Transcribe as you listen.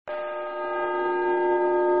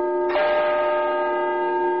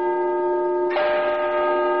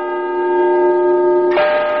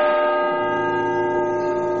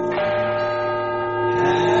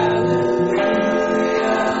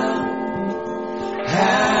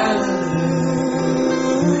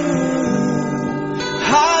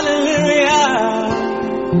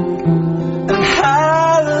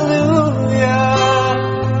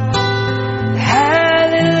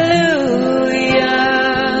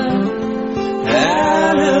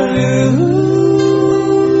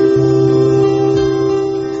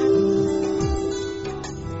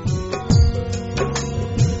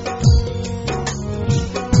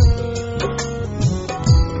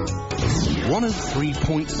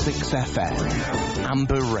103.6 FM,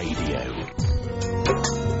 Amber Radio.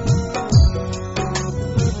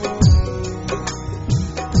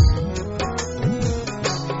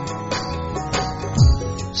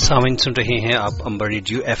 सामिन सुन रहे हैं आप अंबर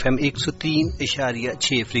रेडियो FM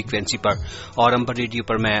 103.6 फ्रीक्वेंसी पर और अंबर रेडियो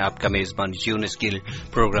पर मैं आपका मेजबान यूनुस गिल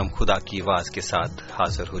प्रोग्राम खुदा की आवाज के साथ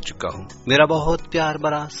हाजिर हो चुका हूं। मेरा बहुत प्यार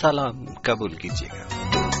भरा सलाम कबूल कीजिएगा।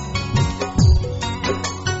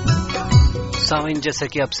 सामिन, जैसा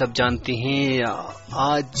कि आप सब जानते हैं,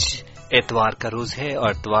 आज एतवार का रोज है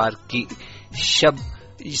और एतवार की शब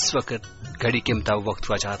इस वक्त घड़ी के मुताबिक वक्त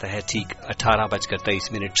हुआ जाता है ठीक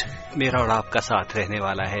 18:23। मेरा और आपका साथ रहने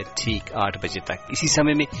वाला है ठीक 8 बजे तक। इसी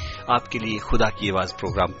समय में आपके लिए खुदा की आवाज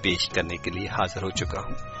प्रोग्राम पेश करने के लिए हाजिर हो चुका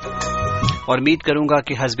हूं और उम्मीद करूंगा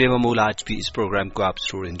कि हस्बे मामूल आज भी इस प्रोग्राम को आप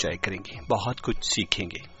जरूर एंजॉय करेंगे, बहुत कुछ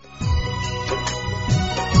सीखेंगे।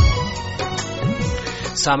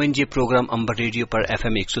 सामिन, ये प्रोग्राम अंबर रेडियो पर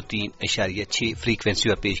FM 103.6 फ्रीक्वेंसी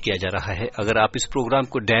पर पेश किया जा रहा है। अगर आप इस प्रोग्राम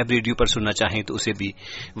को डैब रेडियो पर सुनना चाहें तो उसे भी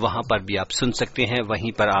वहां पर भी आप सुन सकते हैं,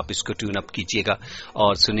 वहीं पर आप इसको ट्यून अप कीजिएगा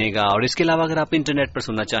और सुनेगा। और इसके अलावा अगर आप इंटरनेट पर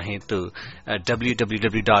सुनना चाहें तो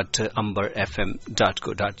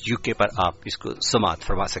www.amberfm.co.uk पर आप इसको समाअत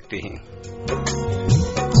फरमा सकते हैं।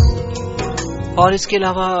 और इसके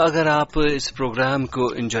अलावा अगर आप इस प्रोग्राम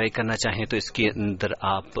को एंजॉय करना चाहें तो इसके अंदर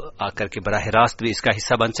आप आकर के बराह रास्त भी इसका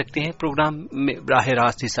हिस्सा बन सकते हैं। प्रोग्राम में बराह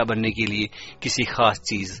रास्त हिस्सा बनने के लिए किसी खास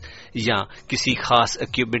चीज या किसी खास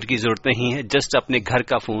इक्विपमेंट की जरूरत नहीं है। जस्ट अपने घर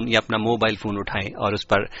का फोन या अपना मोबाइल फोन उठाएं और उस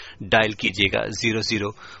पर डायल कीजिएगा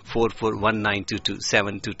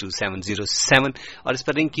 00441922722707 और इस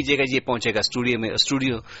पर रिंग कीजिएगा। ये पहुंचेगा स्टूडियो में।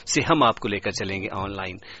 स्टूडियो से हम आपको लेकर चलेंगे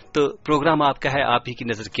ऑनलाइन। तो प्रोग्राम आपका है, आप ही की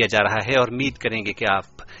नजर किया जा रहा है और उम्मीद करेंगे कि आप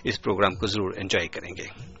इस प्रोग्राम को जरूर एंजॉय करेंगे।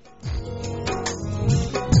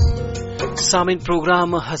 सामिन,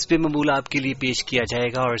 प्रोग्राम हस्बे ममूल आपके लिए पेश किया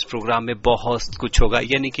जाएगा और इस प्रोग्राम में बहुत कुछ होगा,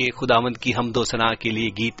 यानी कि खुदावंद की हमदो सना के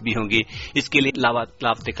लिए गीत भी होंगे। इसके लिए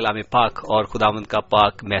लाफ्ते कलाम पाक और खुदावंद का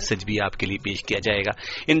पाक मैसेज भी आपके लिए पेश किया जाएगा।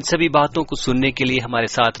 इन सभी बातों को सुनने के लिए हमारे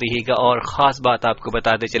साथ रहिएगा। और खास बात आपको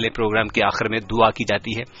बताते चले, प्रोग्राम के आखिर में दुआ की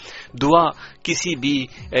जाती है। दुआ किसी भी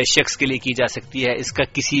शख्स के लिए की जा सकती है। इसका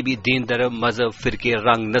किसी भी दीन, धर्म, मजहब, फिरके,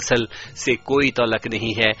 रंग, नस्ल से कोई तल्लुक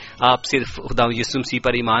नहीं है। आप सिर्फ खुदावंद यीशु मसीह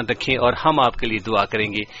पर ईमान रखें और हम आपके लिए दुआ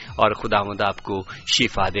करेंगे और खुदावंद आपको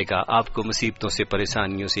शिफा देगा, आपको मुसीबतों से,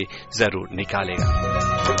 परेशानियों से जरूर निकालेगा।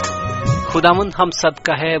 खुदावंद हम सब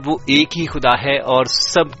का है, वो एक ही खुदा है और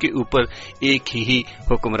सब के ऊपर एक ही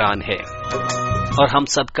हुक्मरान है और हम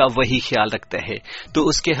सब का वही ख्याल रखता है। तो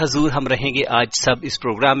उसके हजूर हम रहेंगे आज सब इस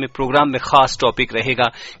प्रोग्राम में खास टॉपिक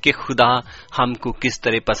रहेगा कि खुदा हमको किस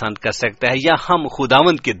तरह पसंद कर सकता है या हम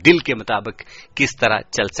खुदावंद के दिल के मुताबिक किस तरह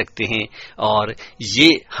चल सकते हैं। और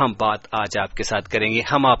ये हम बात आज आपके साथ करेंगे।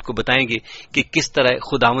 हम आपको बताएंगे कि किस तरह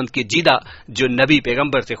खुदावंद के जीदा जो नबी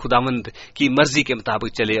पैगंबर थे खुदावंद की मर्जी के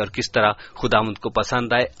मुताबिक चले और किस तरह खुदावंद को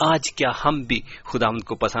पसंद आए। आज क्या हम भी खुदावंद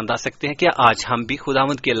को पसंद आ सकते हैं? क्या आज हम भी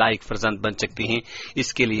खुदावंद के लायक फर्जंद बन सकते हैं?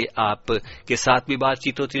 इसके लिए आप के साथ भी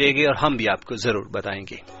बातचीत होती रहेगी और हम भी आपको जरूर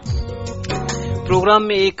बताएंगे। प्रोग्राम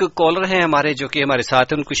में एक कॉलर है हमारे जो कि हमारे साथ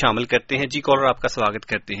हैं, उनको शामिल करते हैं। जी कॉलर, आपका स्वागत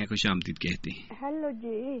करते हैं, खुश आमदीद कहते हैं। हेलो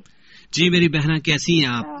जी। जी मेरी बहना, कैसी हैं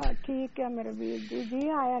आप? ठीक है मेरे वीर जी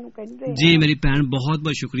आया नु कहंदे जी मेरी बहन, बहुत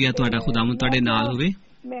बहुत शुक्रिया ਤੁਹਾਡਾ, ਖੁਦਾਵੰਦ ਤੁਹਾਡੇ ਨਾਲ ਹੋਵੇ।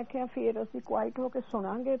 मैं क्या फिर ਅਸੀਂ क्वाइट होके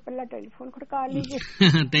सुनांगे, पहला टेलीफोन खड़का लीजिए।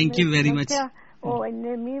 Thank you very much. ਉਹ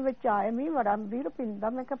ਇੰਨੇ ਮੀਂਹ ਵਿੱਚ ਆਏ, ਮੀਂਹ ਬੜਾ ਵੀਰ ਪਿੰਦਾ।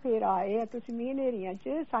 ਮੈਂ ਕਿਹਾ ਫੇਰ ਆਏ ਆ ਤੁਸੀਂ ਮੀਂਹ ਹਨੇਰੀਆਂ 'ਚ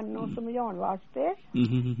ਸਾਨੂੰ ਸਮਝਾਉਣ ਵਾਸਤੇ,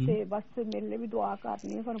 ਤੇ ਬਸ ਮੇਰੇ ਲਈ ਵੀ ਦੁਆ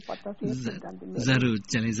ਕਰਨੀ ਹੈ। ਤੁਹਾਨੂੰ ਪਤਾ ਸੀ ਜ਼ਰੂਰ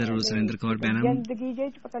ਚਲੇ ਜ਼ਰੂਰ ਸੁਰਿੰਦਰ ਕੌਰ ਬਹਿਣਾ, ਜ਼ਿੰਦਗੀ ਜੇ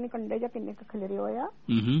ਪਤਾ ਨਹੀਂ ਕੰਡੇ ਜਾਂ ਕਿੰਨੇ ਕੁ ਖਿਲਰੇ ਹੋਏ ਆ।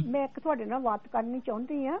 ਮੈਂ ਇੱਕ ਤੁਹਾਡੇ ਨਾਲ ਬਾਤ ਕਰਨੀ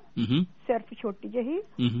ਚਾਹੁੰਦੀ ਆ, ਸਿਰਫ ਛੋਟੀ ਜਿਹੀ।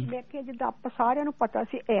 ਮੈਂ ਕਿਹਾ ਜਿੱਦਾਂ ਆਪਾਂ ਸਾਰਿਆਂ ਨੂੰ ਪਤਾ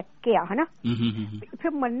ਸੀ ਇੱਕ ਆ ਹਨਾ,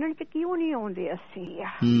 ਫਿਰ ਮੰਨਣ 'ਚ ਕਿਉਂ ਨਹੀਂ ਆਉਂਦੇ ਅਸੀਂ ਆ?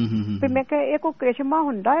 ਫਿਰ ਮੈਂ ਕਿਹਾ ਇਹ ਕੋਈ ਕ੍ਰਿਸ਼ਮਾ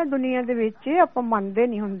ਹੁੰਦਾ ਹੈ ਦੁਨੀਆ ਦੇ ਵਿੱਚ, ਆਪਾਂ ਮੰਨਦੇ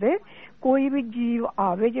ਨਹੀਂ ਹੁੰਦੇ। ਕੋਈ ਵੀ ਜੀਵ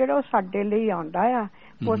ਆਵੇ ਜਿਹੜਾ ਉਹ ਸਾਡੇ ਲਈ ਆਉਂਦਾ ਆ,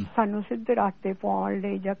 ਉਹ ਸਾਨੂੰ ਸਿੱਧੇ ਰਾਸਤੇ ਪਾਉਣ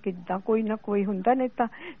ਲਈ ਜਾਂ ਕਿੱਦਾਂ ਕੋਈ ਨਾ ਕੋਈ ਹੁੰਦਾ। ਨਹੀਂ ਤਾਂ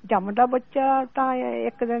ਜੰਮਦਾ ਬੱਚਾ ਤਾਂ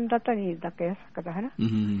ਇੱਕ ਦਿਨ ਦਾ ਤਾਂ ਨਹੀਂ ਇਦਾਂ ਕਹਿ ਸਕਦਾ ਹੈ ਨਾ,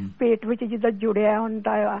 ਪੇਟ ਵਿੱਚ ਜਿੱਦਾਂ ਜੁੜਿਆ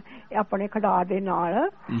ਹੁੰਦਾ ਆ ਆਪਣੇ ਖੁਦਾ ਦੇ ਨਾਲ।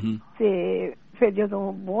 ਤੇ ਫਿਰ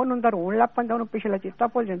ਜਦੋਂ ਬਹੁਤ ਹੁੰਦਾ ਰੋਣ ਲੱਗ ਪੈਂਦਾ, ਉਹਨੂੰ ਪਿਛਲਾ ਚੇਤਾ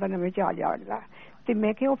ਭੁੱਲ ਜਾਂਦਾ, ਨਵੇਂ ਚ ਆ ਜਾਂਦਾ। ਤੇ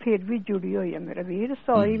ਮੈਂ ਕਿਹਾ ਉਹ ਫਿਰ ਵੀ ਜੁੜੀ ਹੋਈ ਹੈ ਮੇਰਾ ਵੀਰ।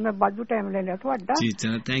 ਸੌਰੀ ਮੈਂ ਵਾਧੂ ਟਾਈਮ ਲੈ ਲਿਆ ਤੁਹਾਡਾ। जी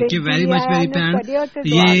चलो, थैंक यू वेरी मच मेरी भैन। ये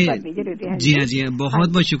जी हाँ जी हाँ, बहुत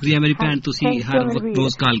बहुत शुक्रिया मेरी भैन, ਤੁਸੀਂ ਹਰ ਵਕਤ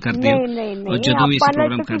ਰੋਜ਼ ਕਾਲ ਕਰਦੇ ਹੋ और ਜਦੋਂ ਵੀ ਇਸ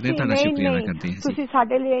ਪ੍ਰੋਗਰਾਮ ਕਰਦੇ ਹਾਂ ਤੁਹਾਡਾ ਸ਼ੁਕਰੀਆ ਅਦਾ ਕਰਦੇ ਹਾਂ। ਤੁਸੀਂ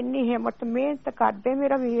ਸਾਡੇ ਲਈ ਇੰਨੀ ਹਿੰਮਤ ਮਿਹਨਤ ਕਰਦੇ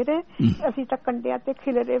ਮੇਰਾ ਵੀਰ। ਅਸੀਂ ਤਾਂ ਕੰਡਿਆਂ ਤੇ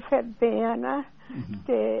ਖਿਲਰੇ ਫਿਰਦੇ ਆ ਨਾ,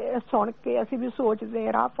 ਤੇ ਸੁਣ ਕੇ ਅਸੀਂ ਵੀ ਸੋਚਦੇ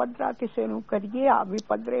ਰਾਹ ਪੱਧਰਾ ਕਿਸੇ ਨੂੰ ਕਰੀਏ, ਆਪ ਵੀ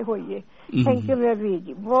ਪੱਧਰੇ ਹੋਈਏ। थैंक यू मेरे वीर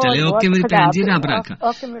जी, ओके मेरी बहन जी, रब रखा,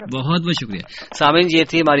 बहुत बहुत शुक्रिया। सामिन, ये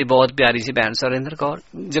थी हमारी बहुत प्यारी सी बहन सुरेंद्र कौर,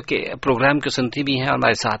 जो कि प्रोग्राम को सुनती भी हैं और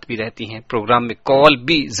हमारे साथ भी रहती हैं, प्रोग्राम में कॉल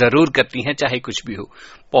भी जरूर करती हैं चाहे कुछ भी हो।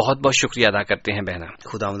 बहुत बहुत शुक्रिया अदा करते हैं बहना।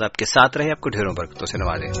 खुदावंद आपके साथ रहे, आपको ढेरों बरकतों से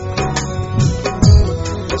नवाजे।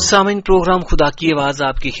 सामिन, प्रोग्राम खुदा की आवाज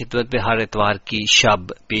आपकी खिदमत में हर इतवार की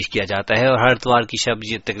शब पेश किया जाता है और हर इतवार की शब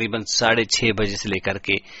ये तकरीबन 6:30 बजे से लेकर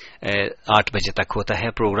के 8 बजे तक होता है।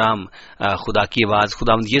 प्रोग्राम खुदा की आवाज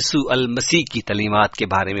खुदावंद यीशु अल मसीह की तालीमात के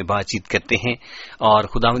बारे में बातचीत करते हैं और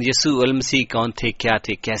खुदावंद यीशु अल मसीह कौन थे, क्या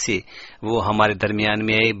थे, कैसे वो हमारे दरमियान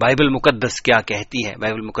में आए, बाइबल मुकद्दस क्या कहती है,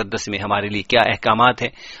 बाइबल मुकद्दस में हमारे लिए क्या अहकामात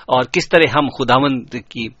है और किस तरह हम खुदावंद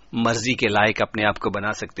की मर्जी के लायक अपने आप को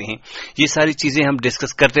बना सकते हैं। ये सारी चीजें हम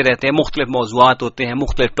डिस्कस करते रहते हैं, मुख्तलिफ मौज़ूआत होते हैं,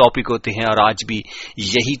 मुख्तलिफ टॉपिक होते हैं और आज भी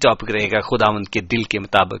यही टॉपिक रहेगा, खुदावंद के दिल के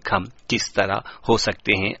मुताबिक हम किस तरह हो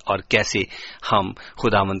सकते हैं और कैसे हम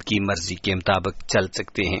खुदावंद की मर्जी के मुताबिक चल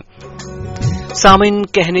सकते हैं। सामिन,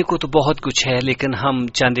 कहने को तो बहुत कुछ है, लेकिन हम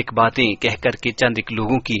चंद एक बातें कह करके, चंद एक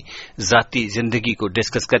लोगों की जाती जिंदगी को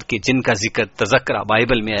डिस्कस करके, जिनका जिक्र तज़क्रा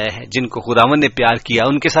बाइबल में आया है, जिनको खुदावंद ने प्यार किया,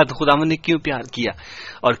 उनके साथ खुदावंद ने क्यों प्यार किया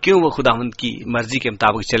और क्यों वो खुदावंद की मर्जी के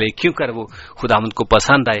मुताबिक चले, क्यों कर वो खुदावंद को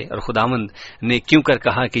पसंद आए और खुदावंद ने क्यों कर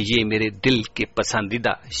कहा कि ये मेरे दिल के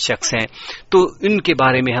पसंदीदा शख्स हैं। तो इनके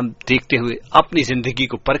बारे में हम देखते हुए अपनी जिंदगी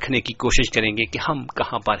को परखने की कोशिश करेंगे कि हम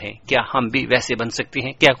कहां पर हैं, क्या हम भी वैसे बन सकते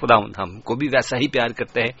हैं, क्या खुदावंद हमको भी वैसा ही प्यार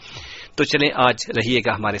करता है। तो चलें, आज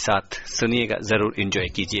रहिएगा हमारे साथ, सुनिएगा, जरूर एंजॉय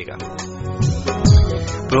कीजिएगा।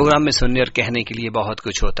 प्रोग्राम में सुनने और कहने के लिए बहुत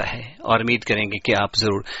कुछ होता है और उम्मीद करेंगे कि आप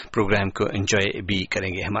जरूर प्रोग्राम को एंजॉय भी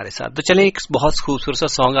करेंगे हमारे साथ। तो चलें, एक बहुत खूबसूरत सा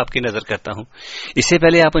सॉन्ग आपकी नजर करता हूं, इससे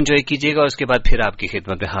पहले आप एंजॉय कीजिएगा और उसके बाद फिर आपकी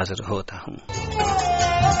खिदमत में हाजिर होता हूं।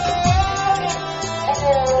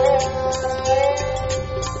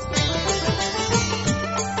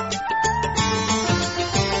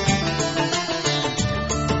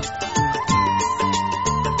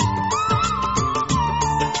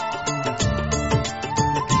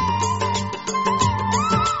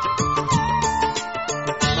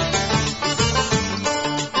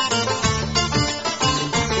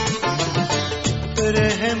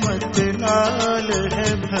 रहमत नाल है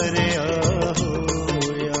भरिया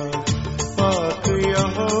होया पाक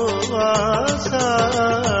यहोवा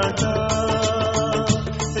सादा,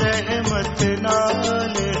 रहमत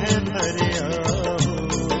नाल है भरिया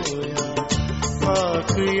होया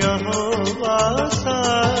पाक यहोवा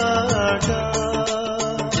सादा।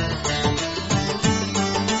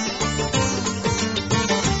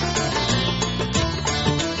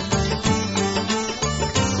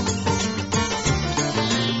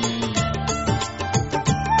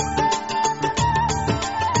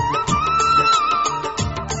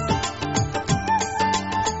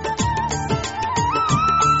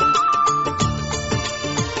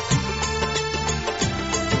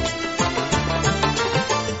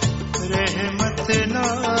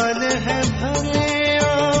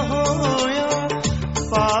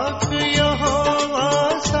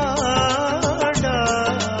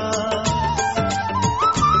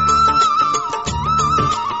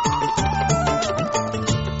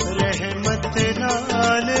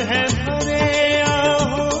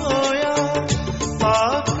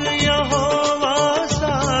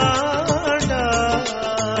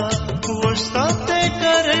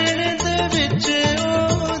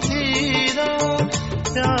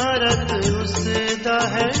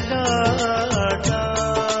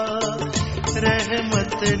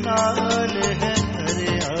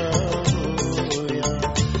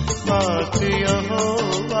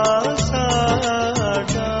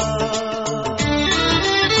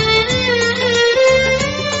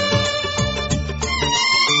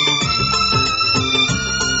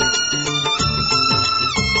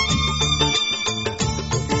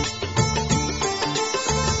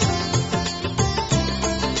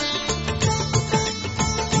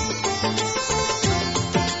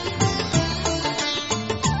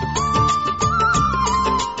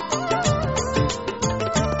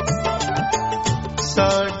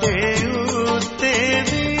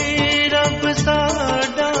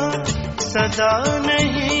 सदा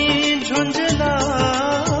नहीं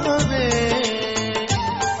झुंझलावे,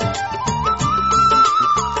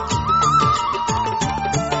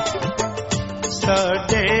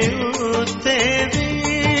 साडे उत्ते भी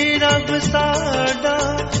रब साडा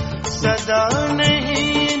सदा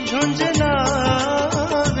नहीं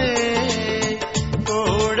झुंझलावे,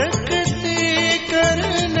 ओढ़कती कर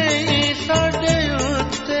नहीं साडे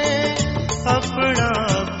उत्ते अपना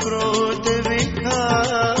क्रोध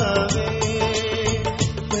विखावे।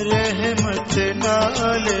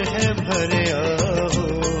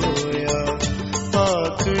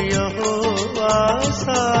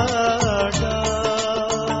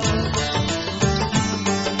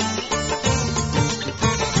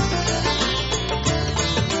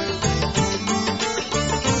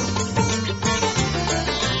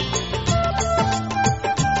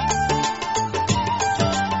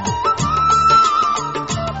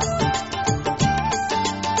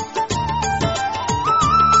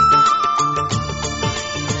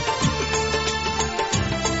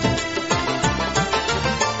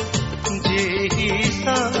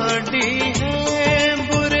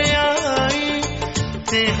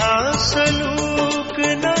 تہا سلوک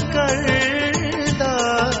نہ کردا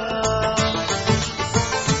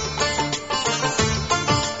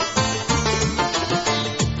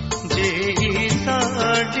جی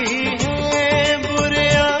ساڈی ہے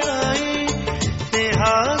بریائی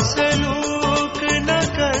تہا سلوک نہ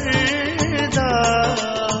کردا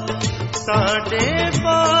ساڈے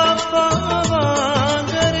پاپا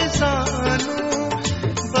وانگر سانو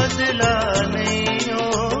بدلا نہیں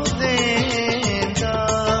او دیندا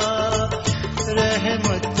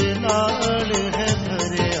رحمت نال ہے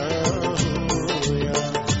بھریا ہویا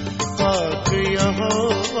پاک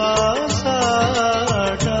یہوہ ساڈا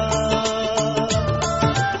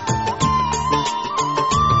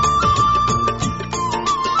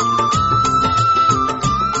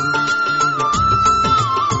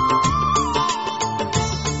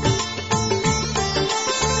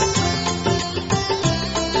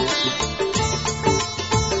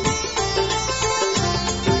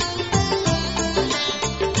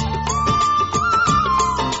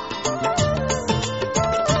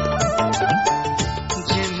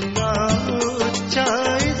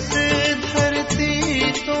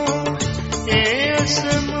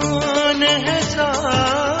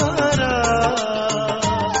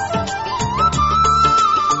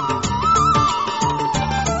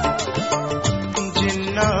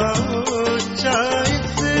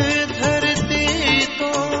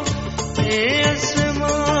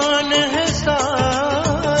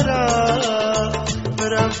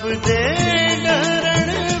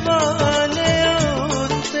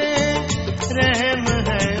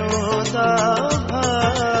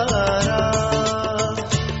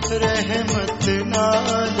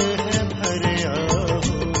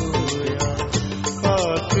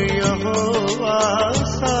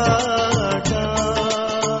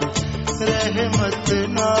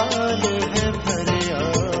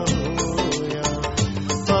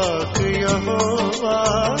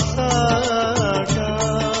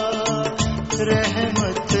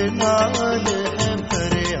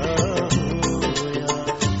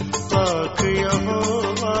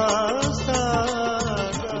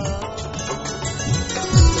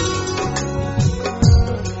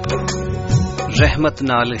رحمت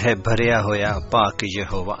نال ہے بھریا ہویا پاک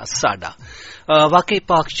یہوہ ساڈا. واقعی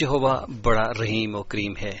پاک یہوہ بڑا رحیم و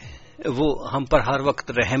کریم ہے. وہ ہم پر ہر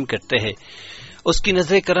وقت رحم کرتے ہیں. اس کی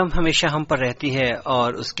نظر کرم ہمیشہ ہم پر رہتی ہے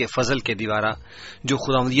اور اس کے فضل کے دیوارہ جو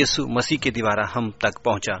خداوند یسوع مسیح کے دیوارہ ہم تک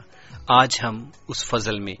پہنچا. آج ہم اس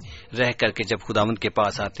فضل میں رہ کر کے جب خداوند کے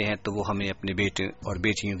پاس آتے ہیں تو وہ ہمیں اپنے بیٹے اور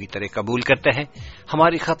بیٹیوں کی طرح قبول کرتا ہے.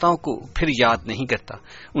 ہماری خطاؤں کو پھر یاد نہیں کرتا,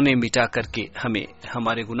 انہیں مٹا کر کے ہمیں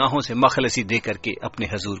ہمارے گناہوں سے مخلصی دے کر کے اپنے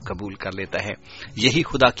حضور قبول کر لیتا ہے. یہی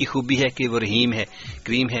خدا کی خوبی ہے کہ وہ رحیم ہے,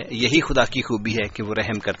 کریم ہے. یہی خدا کی خوبی ہے کہ وہ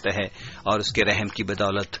رحم کرتا ہے اور اس کے رحم کی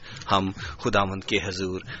بدولت ہم خداوند کے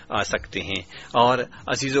حضور آ سکتے ہیں. اور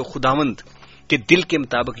عزیزو, خداوند کہ دل کے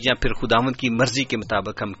مطابق یا پھر خداوند کی مرضی کے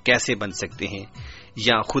مطابق ہم کیسے بن سکتے ہیں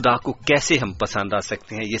یا خدا کو کیسے ہم پسند آ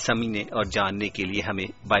سکتے ہیں, یہ سمجھنے اور جاننے کے لیے ہمیں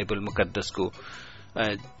بائبل مقدس کو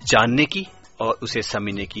جاننے کی اور اسے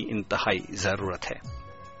سمجھنے کی انتہائی ضرورت ہے.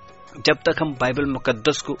 جب تک ہم بائبل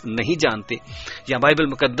مقدس کو نہیں جانتے یا بائبل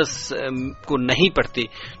مقدس کو نہیں پڑھتے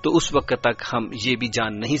تو اس وقت تک ہم یہ بھی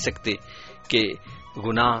جان نہیں سکتے کہ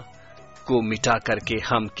گناہ کو مٹا کر کے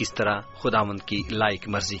ہم کس طرح خداوند کی لائق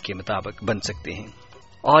مرضی کے مطابق بن سکتے ہیں.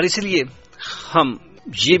 اور اس لیے ہم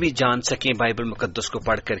یہ بھی جان سکیں بائبل مقدس کو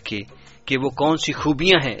پڑھ کر کے کہ وہ کون سی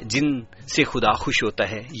خوبیاں ہیں جن سے خدا خوش ہوتا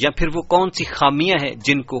ہے یا پھر وہ کون سی خامیاں ہیں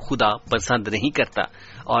جن کو خدا پسند نہیں کرتا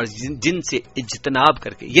اور جن سے اجتناب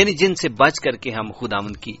کر کے یعنی جن سے بچ کر کے ہم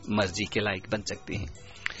خداوند کی مرضی کے لائق بن سکتے ہیں.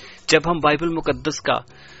 جب ہم بائبل مقدس کا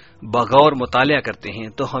بغور مطالعہ کرتے ہیں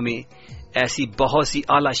تو ہمیں ایسی بہت سی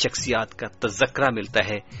اعلیٰ شخصیات کا تذکرہ ملتا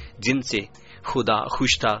ہے جن سے خدا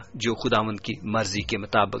خوش تھا, جو خداوند کی مرضی کے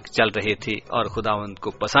مطابق چل رہے تھے اور خداوند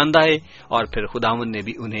کو پسند آئے اور پھر خداوند نے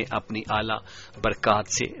بھی انہیں اپنی اعلیٰ برکات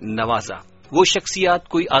سے نوازا. وہ شخصیات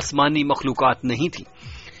کوئی آسمانی مخلوقات نہیں تھی,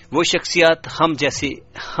 وہ شخصیات ہم جیسے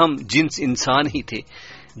ہم جنس انسان ہی تھے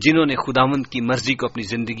جنہوں نے خداوند کی مرضی کو اپنی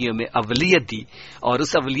زندگیوں میں اولیت دی اور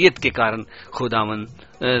اس اولیت کے کارن خداوند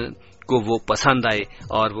کو وہ پسند آئے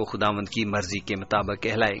اور وہ خداوند کی مرضی کے مطابق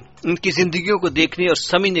کہلائے. ان کی زندگیوں کو دیکھنے اور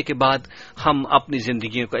سمجھنے کے بعد ہم اپنی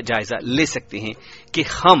زندگیوں کا جائزہ لے سکتے ہیں کہ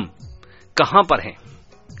ہم کہاں پر ہیں.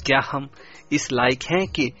 کیا ہم اس لائق ہیں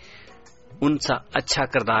کہ ان سا اچھا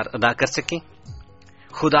کردار ادا کر سکیں,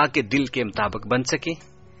 خدا کے دل کے مطابق بن سکیں,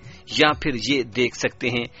 یا پھر یہ دیکھ سکتے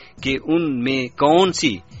ہیں کہ ان میں کون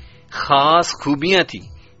سی خاص خوبیاں تھیں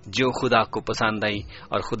جو خدا کو پسند آئی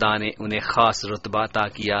اور خدا نے انہیں خاص رتبہ عطا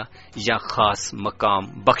کیا یا خاص مقام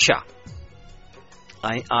بخشا.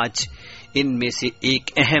 آئیں آج ان میں سے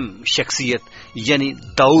ایک اہم شخصیت یعنی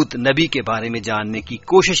داؤد نبی کے بارے میں جاننے کی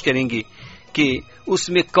کوشش کریں گے کہ اس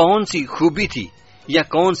میں کون سی خوبی تھی یا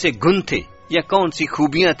کون سے گن تھے یا کون سی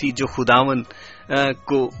خوبیاں تھی جو خداوند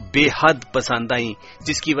کو بے حد پسند آئیں،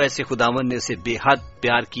 جس کی وجہ سے خداوند نے اسے بے حد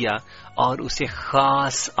پیار کیا اور اسے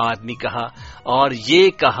خاص آدمی کہا اور یہ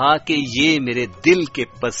کہا کہ یہ میرے دل کے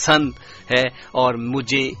پسند ہے اور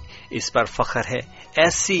مجھے اس پر فخر ہے۔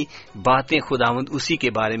 ایسی باتیں خداوند اسی کے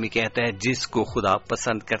بارے میں کہتا ہے جس کو خدا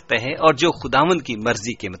پسند کرتا ہے اور جو خداوند کی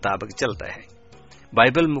مرضی کے مطابق چلتا ہے۔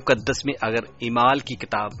 بائبل مقدس میں اگر اعمال کی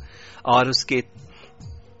کتاب اور اس کے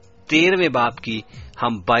 13ویں باب کی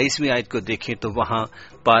ہم 22ویں آیت کو دیکھیں تو وہاں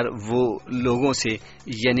پر وہ لوگوں سے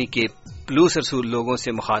یعنی کہ پولس رسول لوگوں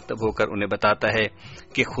سے مخاطب ہو کر انہیں بتاتا ہے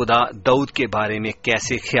کہ خدا داؤد کے بارے میں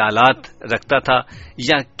کیسے خیالات رکھتا تھا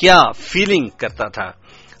یا کیا فیلنگ کرتا تھا،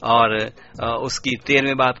 اور اس کی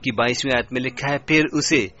 13ویں باب کی 22ویں آیت میں لکھا ہے پھر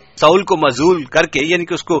اسے ساؤل کو مذلول کر کے یعنی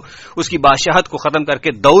کہ اس کی بادشاہت کو ختم کر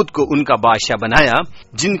کے داؤد کو ان کا بادشاہ بنایا،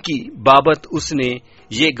 جن کی بابت اس نے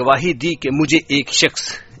یہ گواہی دی کہ مجھے ایک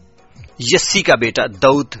شخص یسی کا بیٹا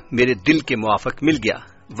داؤد میرے دل کے موافق مل گیا،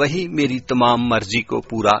 وہی میری تمام مرضی کو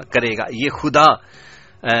پورا کرے گا۔ یہ خدا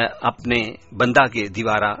اپنے بندہ کے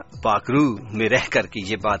دیوارہ پاک روح میں رہ کر کے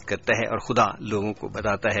یہ بات کرتا ہے اور خدا لوگوں کو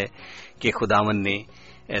بتاتا ہے کہ خداوند نے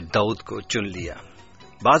داؤد کو چن لیا۔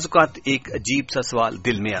 بعض اوقات ایک عجیب سا سوال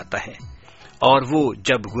دل میں آتا ہے، اور وہ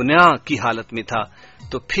جب گناہ کی حالت میں تھا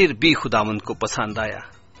تو پھر بھی خداوند کو پسند آیا۔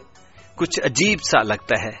 کچھ عجیب سا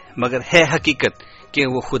لگتا ہے مگر ہے حقیقت کہ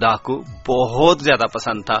وہ خدا کو بہت زیادہ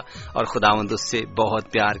پسند تھا اور خداوند اس سے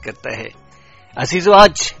بہت پیار کرتا ہے۔ عزیزو،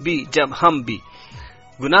 آج بھی جب ہم بھی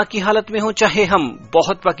گناہ کی حالت میں ہوں چاہے ہم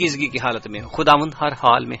بہت پاکیزگی کی حالت میں ہوں، خداوند ہر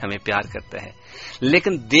حال میں ہمیں پیار کرتا ہے،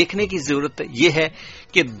 لیکن دیکھنے کی ضرورت یہ ہے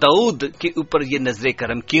کہ داؤد کے اوپر یہ نظر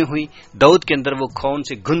کرم کیوں ہوئی، داؤد کے اندر وہ کون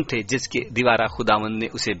سے گن تھے جس کے دیوارہ خداوند نے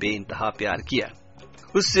اسے بے انتہا پیار کیا،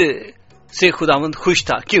 اس سے خداوند خوش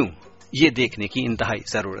تھا کیوں، یہ دیکھنے کی انتہائی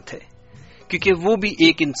ضرورت ہے، کیونکہ وہ بھی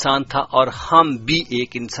ایک انسان تھا اور ہم بھی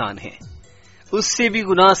ایک انسان ہیں، اس سے بھی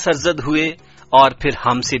گناہ سرزد ہوئے اور پھر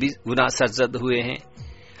ہم سے بھی گناہ سرزد ہوئے ہیں۔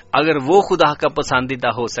 اگر وہ خدا کا پسندیدہ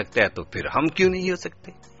ہو سکتا ہے تو پھر ہم کیوں نہیں ہو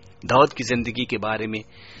سکتے؟ داؤد کی زندگی کے بارے میں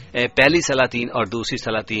پہلی سلاطین اور دوسری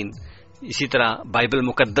سلاطین، اسی طرح بائبل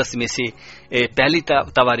مقدس میں سے پہلی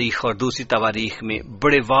تواریخ اور دوسری تواریخ میں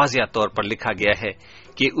بڑے واضح طور پر لکھا گیا ہے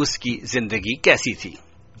کہ اس کی زندگی کیسی تھی،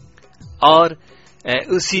 اور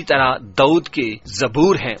اسی طرح داؤد کے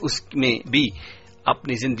زبور ہیں اس میں بھی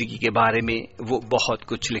اپنی زندگی کے بارے میں وہ بہت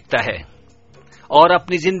کچھ لکھتا ہے، اور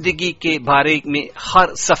اپنی زندگی کے بارے میں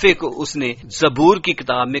ہر صفحے کو اس نے زبور کی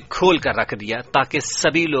کتاب میں کھول کر رکھ دیا تاکہ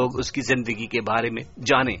سبھی لوگ اس کی زندگی کے بارے میں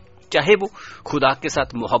جانیں، چاہے وہ خدا کے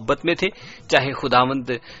ساتھ محبت میں تھے، چاہے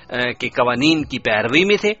خداوند کے قوانین کی پیروی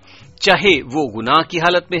میں تھے، چاہے وہ گناہ کی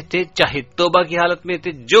حالت میں تھے، چاہے توبہ کی حالت میں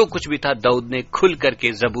تھے، جو کچھ بھی تھا داؤد نے کھل کر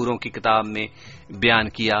کے زبوروں کی کتاب میں بیان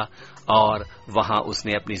کیا، اور وہاں اس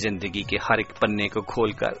نے اپنی زندگی کے ہر ایک پنے کو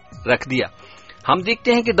کھول کر رکھ دیا۔ ہم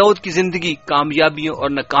دیکھتے ہیں کہ داؤد کی زندگی کامیابیوں اور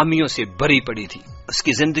ناکامیوں سے بھری پڑی تھی، اس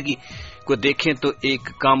کی زندگی کو دیکھیں تو ایک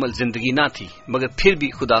کامل زندگی نہ تھی، مگر پھر بھی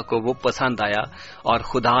خدا کو وہ پسند آیا اور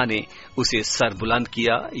خدا نے اسے سر بلند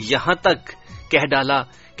کیا، یہاں تک کہہ ڈالا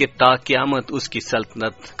کہ تا قیامت اس کی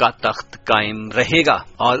سلطنت کا تخت قائم رہے گا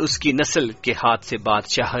اور اس کی نسل کے ہاتھ سے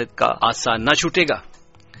بادشاہت کا آسا نہ چھوٹے گا۔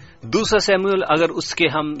 دوسرا سیموئیل اگر اس کے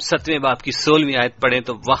ہم 7ویں باب کی 16ویں آیت پڑھیں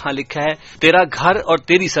تو وہاں لکھا ہے تیرا گھر اور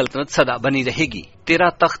تیری سلطنت سدا بنی رہے گی، تیرا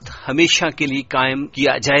تخت ہمیشہ کے لیے قائم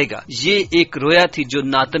کیا جائے گا۔ یہ ایک رویا تھی جو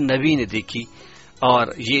ناتن نبی نے دیکھی، اور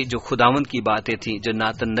یہ جو خداوند کی باتیں تھیں جو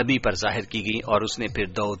ناتن نبی پر ظاہر کی گئی اور اس نے پھر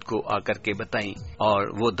داؤد کو آ کر کے بتائیں، اور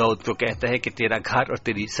وہ داؤد کو کہتا ہے کہ تیرا گھر اور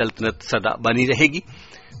تیری سلطنت سدا بنی رہے گی،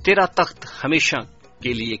 تیرا تخت ہمیشہ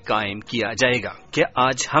کے لیے قائم کیا جائے گا۔ کیا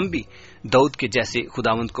آج ہم بھی داؤد کے جیسے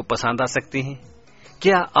خداوند کو پسند آ سکتے ہیں؟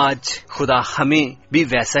 کیا آج خدا ہمیں بھی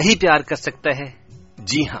ویسا ہی پیار کر سکتا ہے؟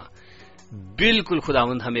 جی ہاں، بالکل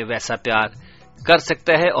خداوند ہمیں ویسا پیار کر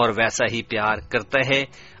سکتا ہے اور ویسا ہی پیار کرتا ہے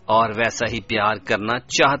اور ویسا ہی پیار کرنا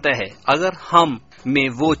چاہتا ہے۔ اگر ہم میں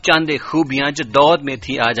وہ چند خوبیاں جو داؤد میں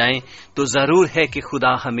تھی آ جائیں تو ضرور ہے کہ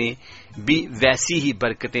خدا ہمیں بھی ویسی ہی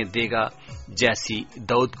برکتیں دے گا جیسی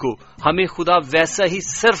داؤد کو، ہمیں خدا ویسا ہی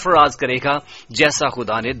سرفراز کرے گا جیسا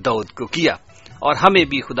خدا نے داؤد کو کیا، اور ہمیں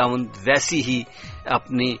بھی خداوند ویسی ہی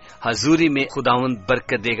اپنی حضوری میں خداوند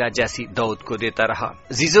برکت دے گا جیسی داؤد کو دیتا رہا۔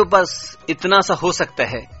 عزیزو، بس اتنا سا ہو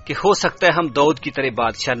سکتا ہے کہ ہم داؤد کی طرح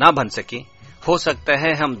بادشاہ نہ بن سکیں، ہو سکتا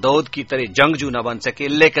ہے ہم داؤد کی طرح جنگجو نہ بن سکے،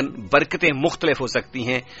 لیکن برکتیں مختلف ہو سکتی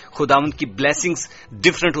ہیں، خداوند کی بلیسنگز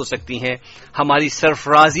ڈفرنٹ ہو سکتی ہیں، ہماری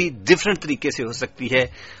سرفرازی ڈفرنٹ طریقے سے ہو سکتی ہے،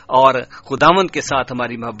 اور خداوند کے ساتھ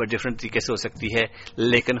ہماری محبت ڈفرنٹ طریقے سے ہو سکتی ہے،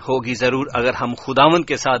 لیکن ہوگی ضرور اگر ہم خداوند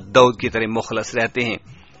کے ساتھ داؤد کی طرح مخلص رہتے ہیں۔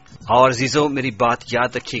 اور عزیزو، میری بات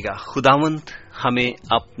یاد رکھیے گا، خداوند ہمیں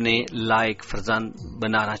اپنے لائق فرزند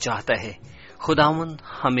بنانا چاہتا ہے، خداوند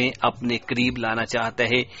ہمیں اپنے قریب لانا چاہتا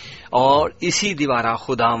ہے، اور اسی دوارا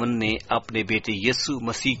خداوند نے اپنے بیٹے یسوع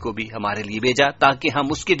مسیح کو بھی ہمارے لیے بھیجا تاکہ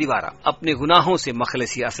ہم اس کے دوارا اپنے گناہوں سے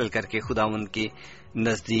مخلصی حاصل کر کے خداوند کے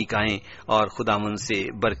نزدیک آئیں اور خداوند سے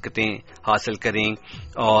برکتیں حاصل کریں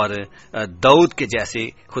اور داؤد کے جیسے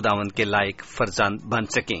خداوند کے لائق فرزند بن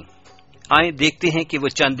سکیں۔ آئیں دیکھتے ہیں کہ وہ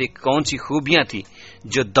چند ایک کون سی خوبیاں تھیں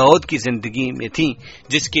جو داؤد کی زندگی میں تھیں،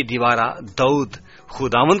 جس کے دوارا داؤد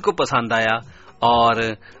خداوند کو پسند آیا اور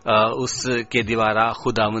اس کے دوارا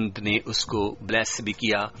خداوند نے اس کو بلیس بھی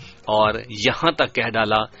کیا اور یہاں تک کہہ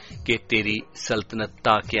ڈالا کہ تیری سلطنت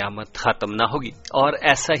تا قیامت ختم نہ ہوگی۔ اور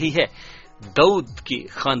ایسا ہی ہے، داؤد کے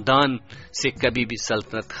خاندان سے کبھی بھی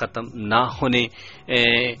سلطنت ختم نہ ہونے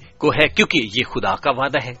کو ہے، کیونکہ یہ خدا کا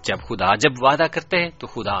وعدہ ہے۔ جب وعدہ کرتا ہے تو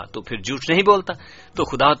خدا تو پھر جھوٹ نہیں بولتا، تو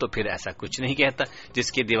خدا تو پھر ایسا کچھ نہیں کہتا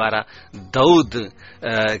جس کے دوارا داؤد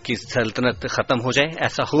کی سلطنت ختم ہو جائے،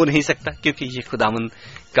 ایسا ہو نہیں سکتا، کیونکہ یہ خداوند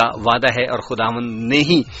کا وعدہ ہے اور خداوند نے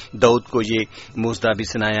ہی داؤد کو یہ معجزہ بھی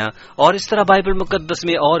سنایا۔ اور اس طرح بائبل مقدس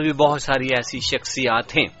میں اور بھی بہت ساری ایسی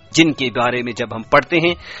شخصیات ہیں جن کے بارے میں جب ہم پڑھتے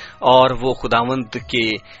ہیں اور وہ خداوند کے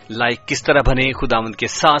لائق کس طرح بنے، خداوند کے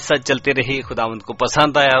ساتھ ساتھ چلتے رہے، خداوند کو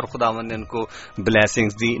پسند آیا اور خداوند نے ان کو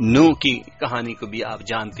بلیسنگز دی۔ نوح کی کہانی کو بھی آپ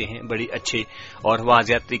جانتے ہیں بڑی اچھے اور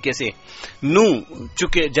واضح طریقے سے۔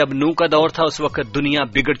 چونکہ جب نوح کا دور تھا اس وقت دنیا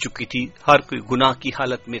بگڑ چکی تھی، ہر کوئی گناہ کی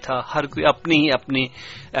حالت میں تھا، ہر کوئی اپنی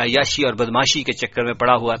عیاشی اور بدماشی کے چکر میں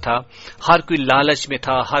پڑا ہوا تھا، ہر کوئی لالچ میں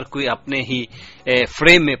تھا، ہر کوئی اپنے ہی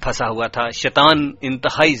فریم میں پھنسا ہوا تھا، شیطان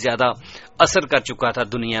انتہائی زیادہ اثر کر چکا تھا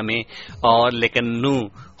دنیا میں، اور لیکن نوح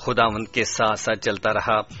خداوند کے ساتھ ساتھ چلتا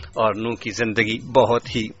رہا اور نوح کی زندگی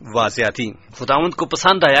بہت ہی واضح تھی۔ خداوند کو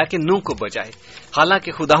پسند آیا کہ نوح کو بچائے،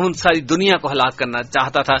 حالانکہ خداوند ساری دنیا کو ہلاک کرنا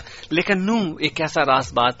چاہتا تھا، لیکن نوح ایک ایسا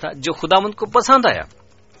راز بات تھا جو خداوند کو پسند آیا۔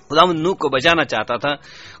 خداوند نوح کو بچانا چاہتا تھا۔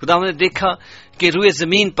 خداوند نے دیکھا کہ روئے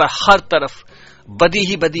زمین پر ہر طرف بدی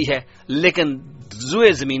ہی بدی ہے، لیکن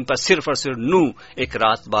روئے زمین پر صرف اور صرف نوح ایک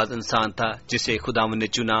راست باز انسان تھا جسے خداوند نے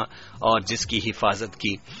چنا اور جس کی حفاظت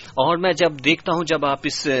کی۔ اور میں جب دیکھتا ہوں، جب آپ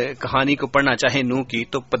اس کہانی کو پڑھنا چاہیں نوح کی،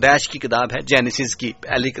 تو پیدائش کی کتاب ہے، جینیسس کی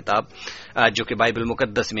پہلی کتاب جو کہ بائبل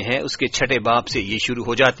مقدس میں ہے، اس کے 6 باب سے یہ شروع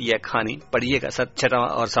ہو جاتی ہے کہانی، پڑھیے گا 6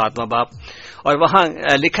 اور 7واں باب، اور وہاں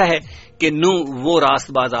لکھا ہے کہ نوح وہ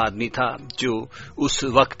راست باز آدمی تھا جو اس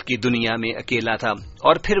وقت کی دنیا میں اکیلا تھا،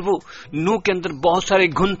 اور پھر وہ نوح کے اندر بہت سارے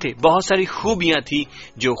گن تھے، بہت ساری خوبیاں تھی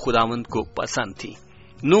جو خداوند کو پسند تھی۔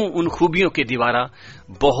 نوح ان خوبیوں کے دوارا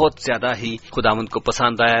بہت زیادہ ہی خداوند کو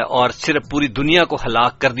پسند آیا اور صرف پوری دنیا کو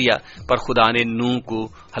ہلاک کر دیا، پر خدا نے نوح کو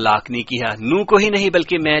ہلاک نہیں کیا۔ نوح کو ہی نہیں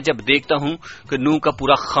بلکہ میں جب دیکھتا ہوں کہ نوح کا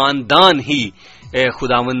پورا خاندان ہی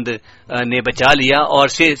خداوند نے بچا لیا، اور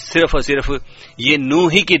صرف اور صرف یہ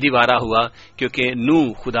نوح ہی کے دوارا ہوا، کیونکہ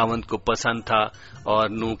نوح خداوند کو پسند تھا اور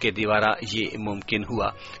نوح کے دوارا یہ ممکن ہوا۔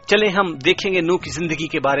 چلیں ہم دیکھیں گے نوح کی زندگی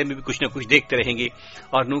کے بارے میں بھی کچھ نہ کچھ دیکھتے رہیں گے،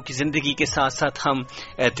 اور نوح کی زندگی کے ساتھ ساتھ ہم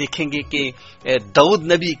دیکھیں گے کہ داؤد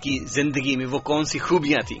نبی کی زندگی میں وہ کون سی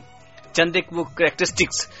خوبیاں تھیں، چند ایک وہ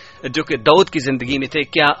کریکٹرسٹکس جو کہ داؤد کی زندگی میں تھے،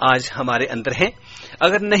 کیا آج ہمارے اندر ہیں؟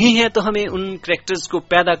 اگر نہیں ہے تو ہمیں ان کریکٹرز کو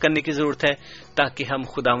پیدا کرنے کی ضرورت ہے تاکہ ہم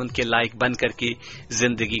خداوند کے لائق بن کر کے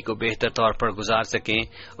زندگی کو بہتر طور پر گزار سکیں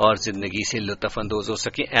اور زندگی سے لطف اندوز ہو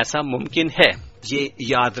سکیں۔ ایسا ممکن ہے، یہ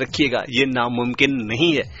یاد رکھیے گا، یہ ناممکن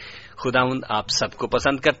نہیں ہے۔ خداوند آپ سب کو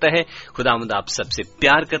پسند کرتا ہے، خداوند آپ سب سے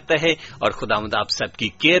پیار کرتا ہے، اور خداوند آپ سب کی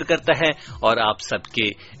کیئر کرتا ہے اور آپ سب کے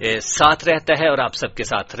ساتھ رہتا ہے اور آپ سب کے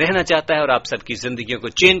ساتھ رہنا چاہتا ہے اور آپ سب کی زندگیوں کو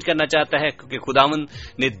چینج کرنا چاہتا ہے، کیونکہ خداوند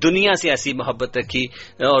نے دنیا سے ایسی محبت رکھی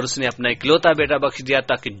اور اس نے اپنا اکلوتا بیٹا بخش دیا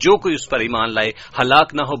تاکہ جو کوئی اس پر ایمان لائے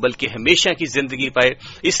ہلاک نہ ہو بلکہ ہمیشہ کی زندگی پائے۔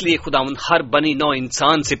 اس لیے خداوند ہر بنی نوع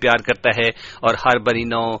انسان سے پیار کرتا ہے، اور ہر بنی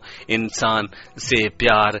نوع انسان سے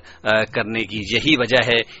پیار کرنے کی یہی وجہ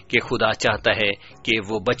ہے کہ خدا چاہتا ہے کہ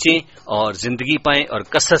وہ بچیں اور زندگی پائیں اور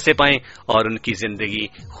کثرت سے پائیں اور ان کی زندگی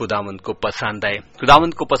خداوند کو پسند آئے۔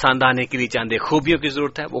 خداوند کو پسند آنے کے لیے چاند خوبیوں کی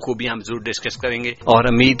ضرورت ہے، وہ خوبیاں ہم ضرور ڈسکس کریں گے اور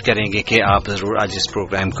امید کریں گے کہ آپ ضرور آج اس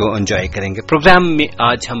پروگرام کو انجوائے کریں گے۔ پروگرام میں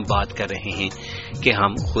آج ہم بات کر رہے ہیں کہ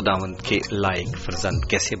ہم خداوند کے لائق فرزند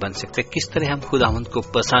کیسے بن سکتے ہیں، کس طرح ہم خداوند کو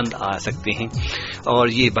پسند آ سکتے ہیں، اور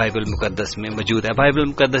یہ بائبل مقدس میں موجود ہے۔ بائبل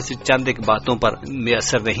مقدس چند ایک باتوں پر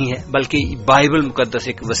میسر نہیں ہے بلکہ بائبل مقدس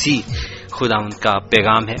ایک وسیع खुदावंद का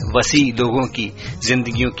पैगाम है। वसी लोगों की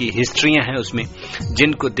जिंदगियों की हिस्ट्रियां हैं उसमें,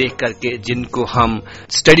 जिनको देख करके, जिनको हम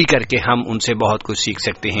स्टडी करके हम उनसे बहुत कुछ सीख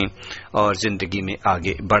सकते हैं और जिंदगी में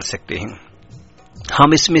आगे बढ़ सकते हैं।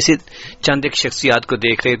 हम इसमें से चंद एक शख्सियात को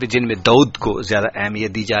देख रहे थे जिनमें दाऊद को ज्यादा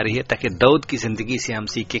अहमियत दी जा रही है, ताकि दाऊद की जिंदगी से हम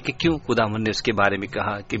सीखें कि क्यों खुदावंद ने उसके बारे में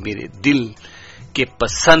कहा कि मेरे दिल के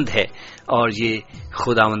पसंद है, और ये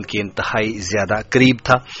खुदावंद के इंतहाई ज्यादा करीब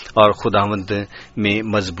था और खुदावंद में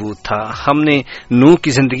मजबूत था। हमने नूह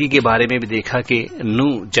की जिंदगी के बारे में भी देखा कि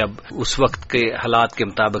नूह जब उस वक्त के हालात के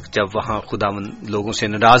मुताबिक जब वहां खुदावंद लोगों से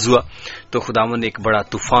नाराज हुआ तो खुदावंद ने एक बड़ा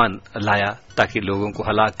तूफान लाया ताकि लोगों को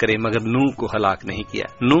हलाक करे, मगर नूह को हलाक नहीं किया।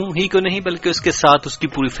 नूह ही को नहीं बल्कि उसके साथ उसकी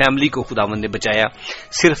पूरी फैमिली को खुदावंद ने बचाया।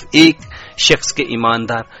 सिर्फ एक शख्स के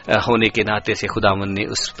ईमानदार होने के नाते से खुदावंद ने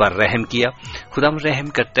उस पर रहम किया। खुदावंद रहम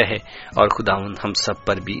करता है और खुदावंद हम सब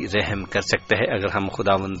पर भी रहम कर सकता है अगर हम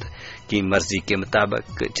खुदावंद की मर्जी के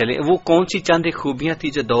मुताबिक चले। वो कौन सी चंद खूबियां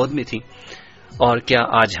थी जो दाऊद में थी और क्या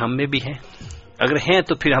आज हम में भी हैं? अगर हैं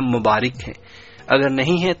तो फिर हम मुबारक हैं, अगर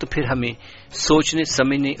नहीं है तो फिर हमें सोचने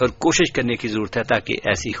समझने और कोशिश करने की जरूरत है ताकि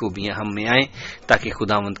ऐसी खूबियां हम में आए, ताकि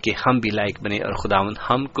खुदावंद के हम भी लायक बने और खुदावंद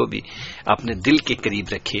हमको भी अपने दिल के करीब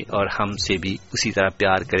रखे और हमसे भी उसी तरह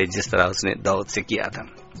प्यार करे जिस तरह उसने दाऊद से किया था।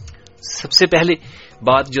 सबसे पहले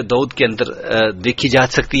बात जो दाऊद के अंदर देखी जा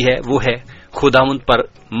सकती है वो है खुदावंद पर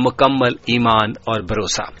मुकम्मल ईमान और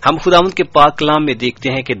भरोसा। हम खुदावंद के पाक कलाम में देखते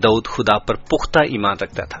हैं कि दाऊद खुदा पर पुख्ता ईमान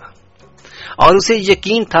रखता था और उसे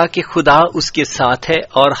यकीन था कि खुदा उसके साथ है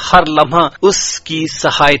और हर लम्हा उसकी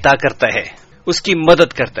सहायता करता है, उसकी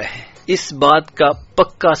मदद करता है। इस बात का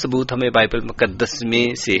पक्का सबूत हमें बाइबल मुकद्दस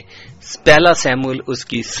में से पहला शमूएल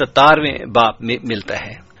उसकी 17वें बाब में मिलता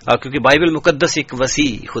है। और क्योंकि बाइबल मुकद्दस एक वसी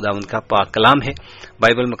खुदावंद का पाक कलाम है,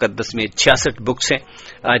 बाइबल मुकद्दस में 66 बुक्स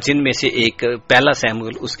हैं, जिनमें से एक पहला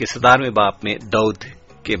शमूएल उसके 17वें बाब में दाऊद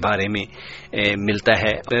के बारे में मिलता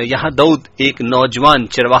है। यहाँ दाऊद एक नौजवान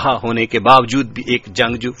चरवाहा होने के बावजूद भी एक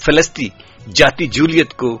जंगजू फिलिस्ती जाति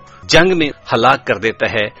जूलियत को जंग में हलाक कर देता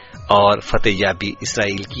है और फतेह याबी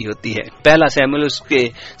इसराइल की होती है। पहला शमूएल उसके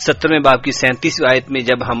 17वें बाब की 37वीं आयत में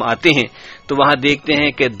जब हम आते हैं तो वहां देखते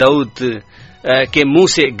हैं कि दाऊद के मुंह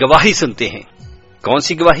से गवाही सुनते हैं। कौन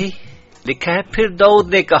सी गवाही? लिखा है, फिर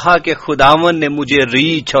दाऊद ने कहा कि खुदावन ने मुझे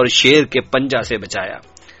रीछ और शेर के पंजा से बचाया,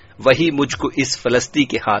 वही मुझको इस फलस्ती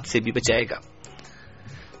के हाथ से भी बचाएगा।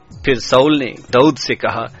 फिर साउल ने दाऊद से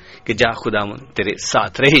कहा कि जा खुदावन तेरे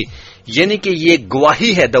साथ रहे। यानी कि ये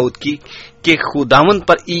गवाही है दाऊद की कि खुदावन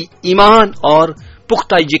पर ईमान और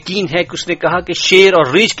पुख्ता यकीन है कि उसने कहा कि शेर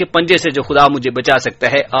और रीछ के पंजे से जो खुदा मुझे बचा सकता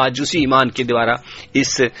है, आज उसी ईमान के द्वारा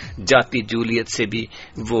इस जाति जूलियत से भी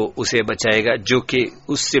वो उसे बचाएगा, जो कि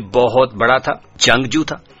उससे बहुत बड़ा था, जंगजू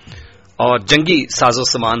था और जंगी साजो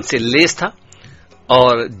सामान से लेस था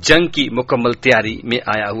और जंग की मुकम्मल तैयारी में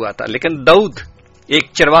आया हुआ था। लेकिन दाऊद एक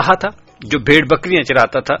चरवाहा था जो भेड़ बकरियां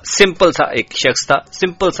चराता था, सिंपल सा एक शख्स था,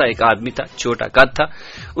 सिंपल सा एक आदमी था, छोटा कद था,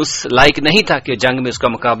 उस लायक नहीं था कि जंग में उसका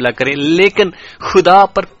मुकाबला करे। लेकिन खुदा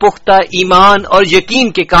पर पुख्ता ईमान और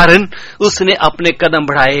यकीन के कारण उसने अपने कदम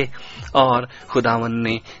बढ़ाए और खुदावंद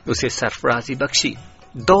ने उसे सरफराजी बख्शी।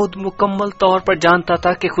 दाऊद मुकम्मल तौर पर जानता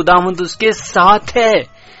था कि खुदावंद उसके साथ है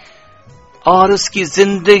और उसकी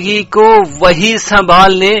जिंदगी को वही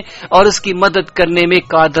संभालने और उसकी मदद करने में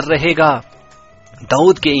कादिर रहेगा।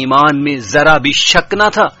 दाऊद के ईमान में जरा भी शक न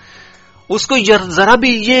था। उसको जरा भी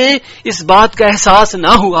ये इस बात का एहसास ना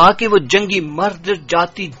हुआ कि वो जंगी मर्द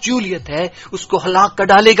जाति जूलियत है, उसको हलाक कर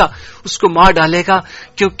डालेगा, उसको मार डालेगा,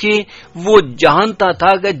 क्योंकि वो जानता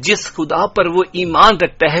था कि जिस खुदा पर वो ईमान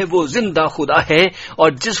रखता है वो जिंदा खुदा है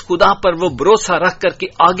और जिस खुदा पर वो भरोसा रख करके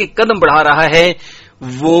आगे कदम बढ़ा रहा है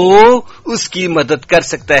वो उसकी मदद कर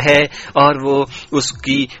सकता है और वो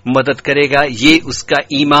उसकी मदद करेगा। ये उसका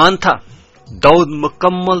ईमान था। दाऊद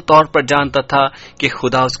मुकम्मल तौर पर जानता था कि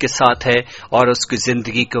खुदा उसके साथ है और उसकी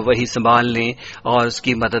जिंदगी को वही संभालने और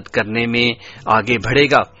उसकी मदद करने में आगे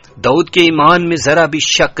बढ़ेगा। दाऊद के ईमान में जरा भी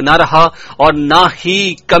शक न रहा और ना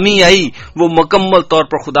ही कमी आई। वो मुकम्मल तौर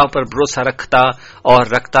पर खुदा पर भरोसा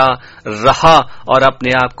रखता रहा और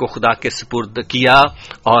अपने आप को खुदा के सुपुर्द किया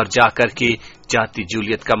और जाकर के जाति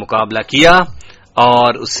जूलियत का मुकाबला किया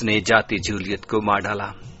और उसने जाति जूलियत को मार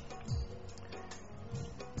डाला।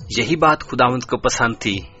 यही बात खुदावंद को पसंद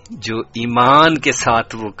थी, जो ईमान के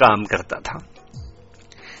साथ वो काम करता था,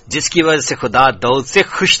 जिसकी वजह से खुदा दाऊद से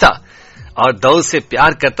खुश था और दाऊद से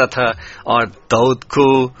प्यार करता था और दाऊद को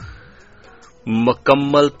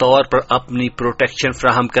मुकम्मल तौर पर अपनी प्रोटेक्शन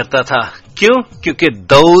फराहम करता था। क्यों? क्योंकि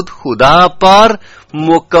दाऊद खुदा पर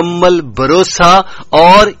मुकम्मल भरोसा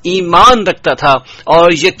और ईमान रखता था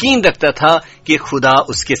और यकीन रखता था कि खुदा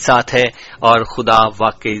उसके साथ है और खुदा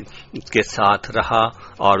वाकई उसके साथ रहा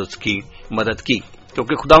और उसकी مدد کی.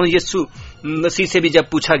 کیونکہ خداوند یسوع مسیح سے بھی جب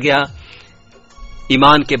پوچھا گیا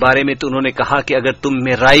ایمان کے بارے میں تو انہوں نے کہا کہ اگر تم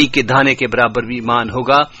میں رائی کے دانے کے برابر بھی ایمان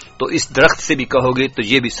ہوگا تو اس درخت سے بھی کہو گے تو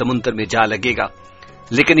یہ بھی سمندر میں جا لگے گا.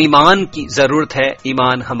 لیکن ایمان کی ضرورت ہے.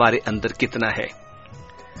 ایمان ہمارے اندر کتنا ہے؟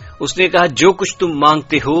 اس نے کہا جو کچھ تم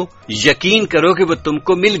مانگتے ہو یقین کرو کہ وہ تم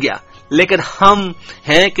کو مل گیا. لیکن ہم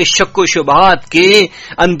ہیں کہ شک و شبہات کے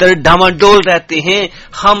اندر ڈاماڈول رہتے ہیں.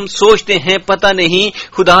 ہم سوچتے ہیں پتہ نہیں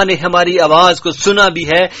خدا نے ہماری آواز کو سنا بھی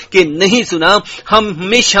ہے کہ نہیں سنا. ہم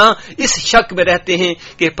ہمیشہ اس شک میں رہتے ہیں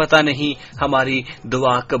کہ پتہ نہیں ہماری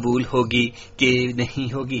دعا قبول ہوگی کہ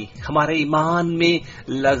نہیں ہوگی. ہمارے ایمان میں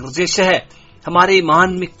لغزش ہے, ہمارے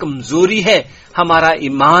ایمان میں کمزوری ہے, ہمارا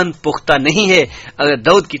ایمان پختہ نہیں ہے. اگر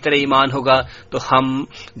داؤد کی طرح ایمان ہوگا تو ہم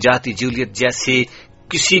جاتی جولیت جیسے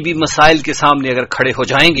کسی بھی مسائل کے سامنے اگر کھڑے ہو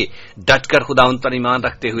جائیں گے ڈٹ کر خدا ان پر ایمان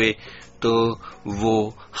رکھتے ہوئے تو وہ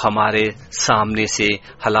ہمارے سامنے سے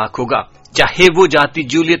ہلاک ہوگا. چاہے وہ جاتی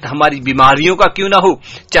جولیت ہماری بیماریوں کا کیوں نہ ہو,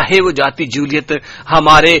 چاہے وہ جاتی جولیت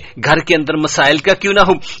ہمارے گھر کے اندر مسائل کا کیوں نہ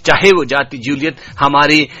ہو, چاہے وہ جاتی جولیت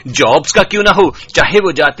ہماری جابز کا کیوں نہ ہو, چاہے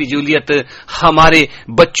وہ جاتی جولیت ہمارے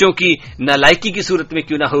بچوں کی نالائکی کی صورت میں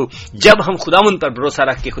کیوں نہ ہو. جب ہم خداوند پر بھروسہ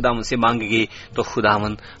رکھ کے خداوند سے مانگیں گے تو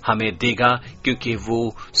خداوند ہمیں دے گا, کیونکہ وہ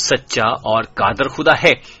سچا اور قادر خدا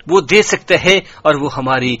ہے. وہ دے سکتا ہے اور وہ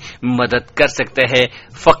ہماری مدد کر سکتا ہے.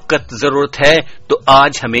 فقط ضرورت ہے تو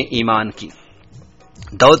آج ہمیں ایمان کی.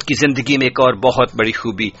 داؤد کی زندگی میں ایک اور بہت بڑی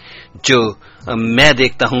خوبی جو میں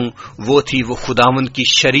دیکھتا ہوں وہ تھی وہ خداوند کی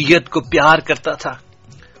شریعت کو پیار کرتا تھا,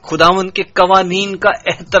 خداوند کے قوانین کا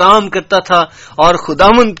احترام کرتا تھا اور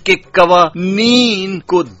خداوند کے قوانین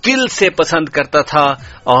کو دل سے پسند کرتا تھا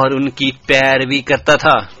اور ان کی پیروی کرتا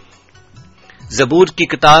تھا. زبور کی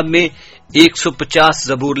کتاب میں 150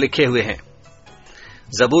 زبور لکھے ہوئے ہیں.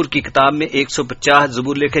 زبور کی کتاب میں 150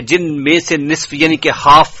 زبور لکھے, جن میں سے نصف یعنی کہ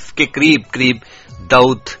ہاف کے قریب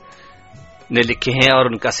داؤد نے لکھے ہیں اور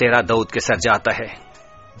ان کا سہرا داؤد کے سر جاتا ہے.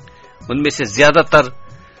 ان میں سے زیادہ تر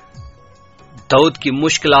داؤد کی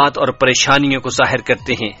مشکلات اور پریشانیوں کو ظاہر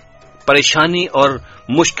کرتے ہیں. پریشانی اور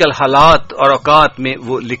مشکل حالات اور اوقات میں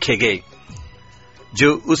وہ لکھے گئے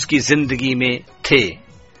جو اس کی زندگی میں تھے.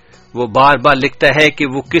 وہ بار بار لکھتا ہے کہ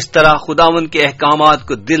وہ کس طرح خداوند کے احکامات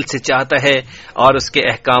کو دل سے چاہتا ہے اور اس کے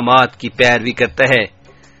احکامات کی پیروی کرتا ہے,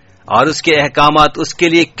 اور اس کے احکامات اس کے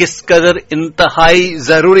لیے کس قدر انتہائی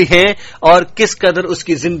ضروری ہیں اور کس قدر اس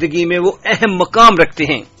کی زندگی میں وہ اہم مقام رکھتے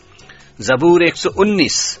ہیں. زبور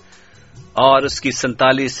 119 اور اس کی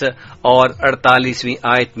 47 اور 48ویں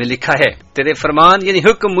آیت میں لکھا ہے, تیرے فرمان یعنی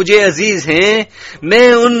حکم مجھے عزیز ہیں, میں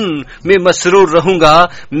ان میں مسرور رہوں گا.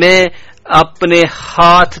 میں اپنے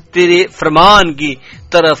ہاتھ تیرے فرمان کی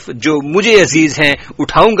طرف جو مجھے عزیز ہیں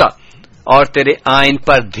اٹھاؤں گا اور تیرے آئین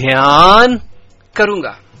پر دھیان کروں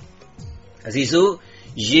گا. عزیزو,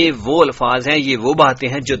 یہ وہ الفاظ ہیں, یہ وہ باتیں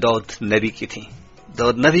ہیں جو داؤد نبی کی تھیں.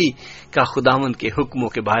 داؤد نبی کا خداوند کے حکموں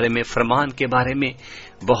کے بارے میں, فرمان کے بارے میں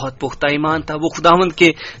بہت پختہ ایمان تھا. وہ خداوند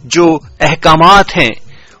کے جو احکامات ہیں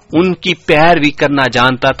ان کی پیروی کرنا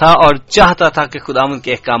جانتا تھا اور چاہتا تھا کہ خداوند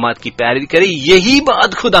کے احکامات کی پیروی کرے. یہی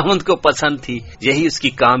بات خداوند کو پسند تھی, یہی اس کی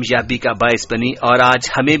کامیابی کا باعث بنی. اور آج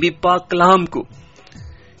ہمیں بھی پاک کلام کو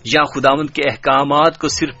یا خداوند کے احکامات کو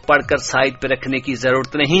صرف پڑھ کر سائڈ پہ رکھنے کی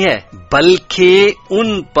ضرورت نہیں ہے, بلکہ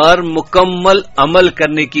ان پر مکمل عمل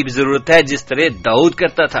کرنے کی بھی ضرورت ہے, جس طرح داؤد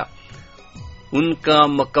کرتا تھا. ان کا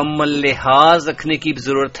مکمل لحاظ رکھنے کی بھی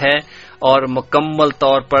ضرورت ہے اور مکمل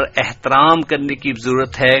طور پر احترام کرنے کی بھی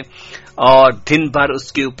ضرورت ہے, اور دن بھر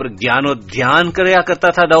اس کے اوپر گیان و دھیان کریا کرتا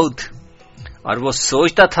تھا داؤد, اور وہ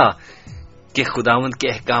سوچتا تھا کہ خداوند کے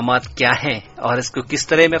احکامات کیا ہیں اور اس کو کس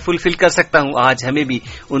طرح میں فلفل کر سکتا ہوں. آج ہمیں بھی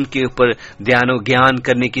ان کے اوپر دھیان و گیان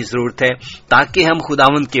کرنے کی ضرورت ہے تاکہ ہم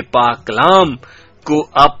خداوند کے پاک کلام کو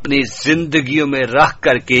اپنی زندگیوں میں رکھ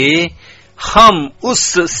کر کے ہم اس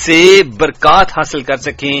سے برکات حاصل کر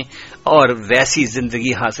سکیں اور ویسی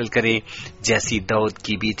زندگی حاصل کریں جیسی داؤد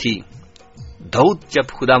کی بھی تھی. داؤد جب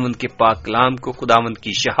خداوند کے پاک کلام کو, خداوند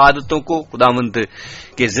کی شہادتوں کو, خداوند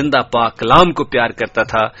کے زندہ پاک کلام کو پیار کرتا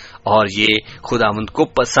تھا اور یہ خداوند کو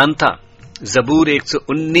پسند تھا. زبور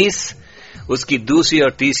 119 اس کی 2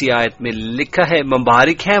 اور 3 آیت میں لکھا ہے,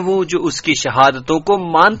 مبارک ہیں وہ جو اس کی شہادتوں کو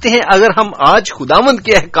مانتے ہیں. اگر ہم آج خداوند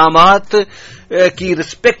کے احکامات کی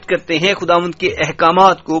رسپیکٹ کرتے ہیں, خداوند کے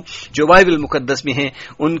احکامات کو جو بائبل مقدس میں ہیں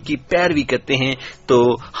ان کی پیروی کرتے ہیں, تو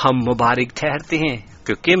ہم مبارک ٹھہرتے ہیں.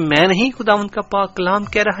 کیونکہ میں نہیں, خداوند کا پاک کلام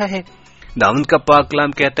کہہ رہا ہے. خداوند کا پاک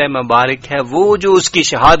کلام کہتا ہے مبارک ہے وہ جو اس کی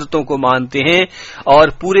شہادتوں کو مانتے ہیں اور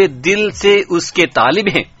پورے دل سے اس کے طالب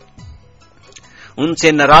ہیں. ان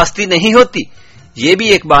سے ناراستی نہیں ہوتی یہ بھی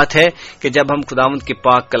ایک بات ہے کہ جب ہم خداوند کے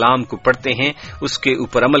پاک کلام کو پڑھتے ہیں، اس کے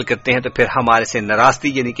اوپر عمل کرتے ہیں، تو پھر ہمارے سے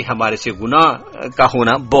ناراضگی یعنی کہ ہمارے سے گناہ کا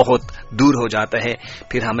ہونا بہت دور ہو جاتا ہے.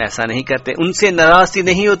 پھر ہم ایسا نہیں کرتے. ان سے ناراضگی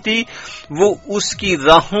نہیں ہوتی، وہ اس کی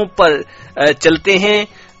راہوں پر چلتے ہیں.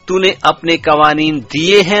 تو نے اپنے قوانین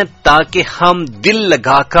دیے ہیں تاکہ ہم دل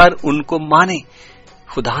لگا کر ان کو مانیں.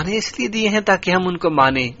 خدا نے اس لیے دیے ہیں تاکہ ہم ان کو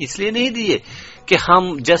مانیں، اس لیے نہیں دیے کہ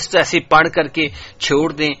ہم جسٹ ایسے پڑھ کر کے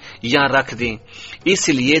چھوڑ دیں یا رکھ دیں. اس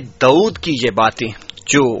لیے داؤد کی یہ باتیں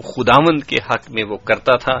جو خداوند کے حق میں وہ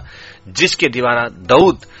کرتا تھا، جس کے دوارا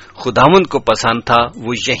داؤد خداوند کو پسند تھا،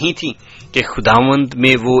 وہ یہی تھی کہ خداوند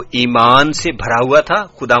میں وہ ایمان سے بھرا ہوا تھا،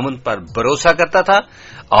 خداوند پر بھروسہ کرتا تھا،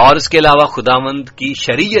 اور اس کے علاوہ خداوند کی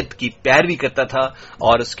شریعت کی پیروی کرتا تھا،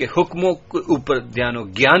 اور اس کے حکموں کے اوپر دھیان و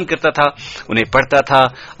گیان کرتا تھا، انہیں پڑھتا تھا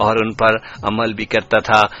اور ان پر عمل بھی کرتا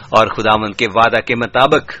تھا، اور خداوند کے وعدہ کے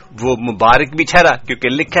مطابق وہ مبارک بھی ٹھہرا، کیونکہ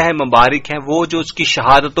لکھا ہے مبارک ہے وہ جو اس کی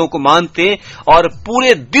شہادتوں کو مانتے اور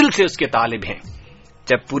پورے دل سے اس کے طالب ہیں.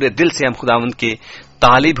 جب پورے دل سے ہم خداوند کے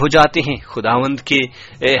طالب ہو جاتے ہیں، خداوند کے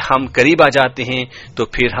ہم قریب آ جاتے ہیں، تو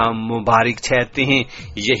پھر ہم مبارک ٹھہرتے ہیں.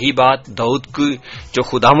 یہی بات داؤد کو جو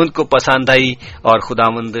خداوند کو پسند آئی، اور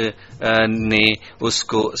خداوند نے اس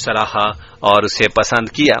کو سراہا اور اسے پسند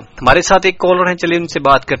کیا. ہمارے ساتھ ایک کالر ہیں، چلیے ان سے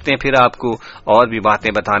بات کرتے ہیں، پھر آپ کو اور بھی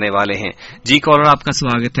باتیں بتانے والے ہیں. جی کالر، آپ کا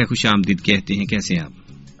سواگت ہے، خوش آمدید کہتے ہیں. کیسے ہیں آپ؟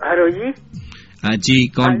 ہلو جی. جی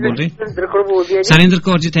کون بول رہے ہیں؟ سریندر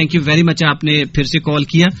کور جی، تھینک یو ویری مچ، آپ نے پھر سے کال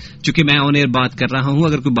کیا. چونکہ میں آن ایئر بات کر رہا ہوں،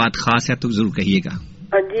 اگر کوئی بات خاص ہے تو ضرور کہیے گا.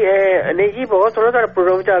 ہاں جی. نہیں جی، بہت سونا تھوڑا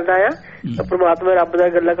پروگرام چلتا ہے، پرماتما رب دا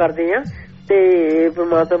گلا کرتے ہیں، تے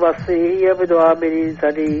پرماتما بس یہی ہے دعا میری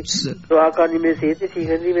ساری دعا کرنی، میری صحت ٹھیک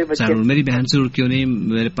رہی، میرے بچے. ضرور میری بہن ضرور، کیوں نہیں،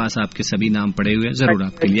 میرے پاس آپ کے سبھی نام پڑے ہوئے ہیں، ضرور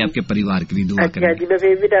آپ کے لیے، آپ کے پریوار کے لیے دعا کریں. جی میں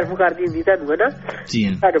پھر بھی ٹیلیفون کرتی ہوں تھانوں، ہے نا. جی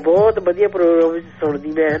ہاں، بہت بڑھیا پروگرام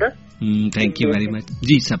سنتی میں، ہے نا. تھینک یو ویری مچ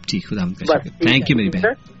جی. سب ٹھیک، خدا تھینک یو میری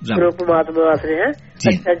بہن. پرماتما واسطے ہیں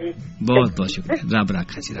جی، بہت بہت شکریہ. رب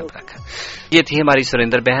رکھا جی، رب رکھا. یہ تھی ہماری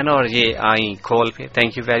سریندر بہن، اور یہ آئی کال پہ.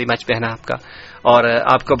 تھینک یو ویری مچ بہن آپ کا. اور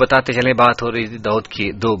آپ کو بتاتے چلے، بات ہو رہی تھی داؤد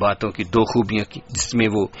کی دو باتوں کی، دو خوبیوں کی، جس میں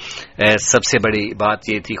وہ سب سے بڑی بات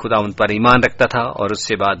یہ تھی خداوند پر ایمان رکھتا تھا، اور اس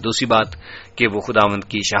سے بعد دوسری بات کہ وہ خداوند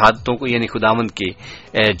کی شہادتوں کو یعنی خداوند کے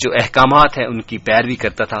جو احکامات ہیں ان کی پیروی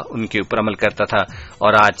کرتا تھا، ان کے اوپر عمل کرتا تھا.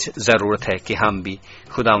 اور آج ضرورت ہے کہ ہم بھی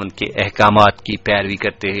خداوند کے احکامات کی پیروی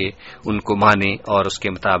کرتے ہوئے ان کو مانیں اور اس کے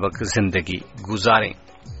مطابق زندگی گزاریں.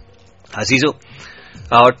 عزیزو،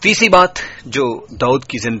 اور تیسری بات جو داؤد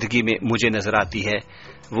کی زندگی میں مجھے نظر آتی ہے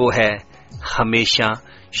وہ ہے ہمیشہ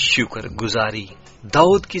شکر گزاری.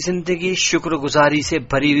 داؤد کی زندگی شکر گزاری سے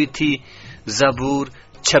بھری ہوئی تھی. زبور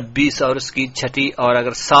 26 اور اس کی 6 اور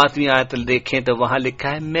اگر 7ویں آیت دیکھیں تو وہاں لکھا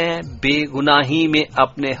ہے، میں بے گناہی میں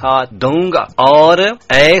اپنے ہاتھ دھوؤں گا، اور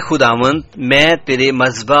اے خداوند میں تیرے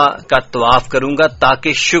مذبح کا طواف کروں گا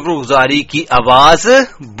تاکہ شکر گزاری کی آواز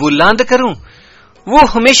بلند کروں. وہ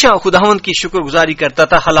ہمیشہ خداوند کی شکر گزاری کرتا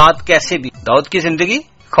تھا، حالات کیسے بھی. داؤد کی زندگی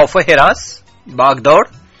خوف و ہراس، باغ دوڑ،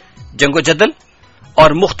 جنگ و جدل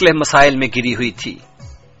اور مختلف مسائل میں گری ہوئی تھی.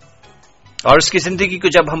 اور اس کی زندگی کو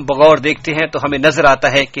جب ہم بغور دیکھتے ہیں تو ہمیں نظر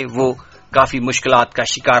آتا ہے کہ وہ کافی مشکلات کا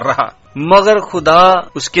شکار رہا، مگر خدا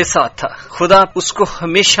اس کے ساتھ تھا. خدا اس کو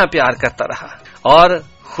ہمیشہ پیار کرتا رہا، اور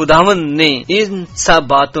خداوند نے ان سب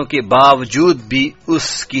باتوں کے باوجود بھی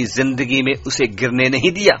اس کی زندگی میں اسے گرنے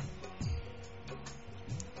نہیں دیا.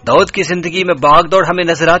 داؤد کی زندگی میں باغ دوڑ ہمیں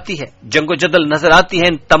نظر آتی ہے، جنگ و جدل نظر آتی ہے.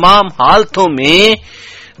 ان تمام حالتوں میں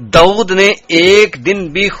داؤد نے ایک دن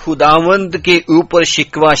بھی خداوند کے اوپر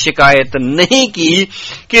شکوہ شکایت نہیں کی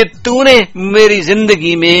کہ تو نے میری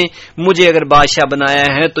زندگی میں مجھے اگر بادشاہ بنایا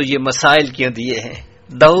ہے تو یہ مسائل کیوں دیے ہیں.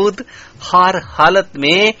 داؤد ہر حالت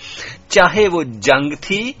میں، چاہے وہ جنگ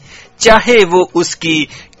تھی، چاہے وہ اس کی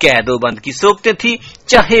قید و بند کی صورتیں تھی،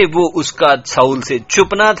 چاہے وہ اس کا ساؤل سے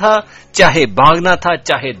چھپنا تھا، چاہے بھاگنا تھا،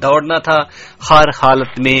 چاہے دوڑنا تھا، ہر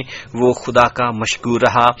حالت میں وہ خدا کا مشکور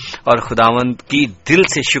رہا اور خداوند کی دل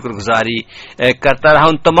سے شکر گزاری کرتا رہا.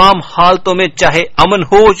 ان تمام حالتوں میں، چاہے امن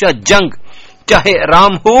ہو یا جنگ، چاہے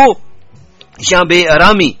آرام ہو یا بے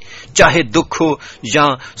آرامی، چاہے دکھ ہو یا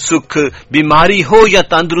سکھ، بیماری ہو یا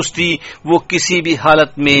تندرستی، وہ کسی بھی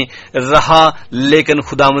حالت میں رہا لیکن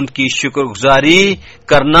خداوند کی شکر گزاری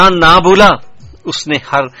کرنا نہ بھولا. اس نے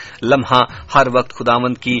ہر لمحہ، ہر وقت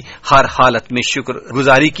خداوند کی ہر حالت میں شکر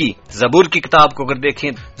گزاری کی. زبور کی کتاب کو اگر دیکھیں،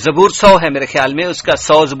 زبور 100 ہے میرے خیال میں، اس کا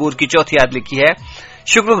 100 زبور کی 4 آیت لکھی ہے،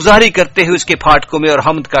 شکر گزاری کرتے ہوئے اس کے پھاٹکوں میں اور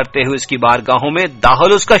حمد کرتے ہوئے اس کی بارگاہوں میں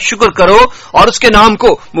داخل اس کا شکر کرو اور اس کے نام کو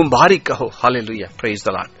مبارک کہو. ہاللیلویہ، پریز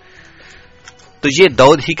دی لارڈ. تو یہ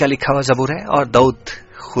داؤد ہی کا لکھا ہوا زبور ہے، اور داؤد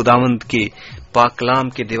خداوند کے پاک کلام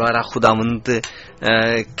کے دوارا خداوند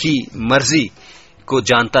کی مرضی کو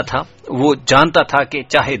جانتا تھا. وہ جانتا تھا کہ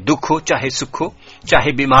چاہے دکھ ہو، چاہے سکھ ہو،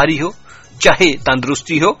 چاہے بیماری ہو، چاہے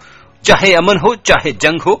تندرستی ہو، چاہے امن ہو، چاہے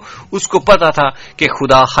جنگ ہو، اس کو پتا تھا کہ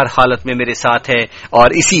خدا ہر حالت میں میرے ساتھ ہے،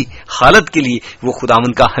 اور اسی حالت کے لیے وہ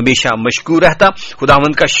خداوند کا ہمیشہ مشکور رہتا،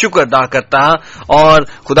 خداوند کا شکر ادا کرتا، اور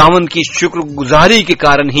خداوند کی شکر گزاری کے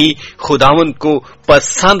کارن ہی خداوند کو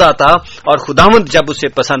پسند آتا، اور خداوند جب اسے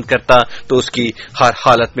پسند کرتا تو اس کی ہر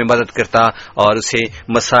حالت میں مدد کرتا اور اسے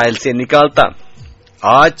مسائل سے نکالتا.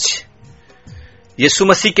 آج یسوع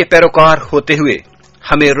مسیح کے پیروکار ہوتے ہوئے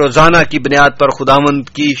ہمیں روزانہ کی بنیاد پر خداوند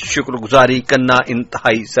کی شکر گزاری کرنا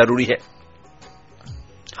انتہائی ضروری ہے.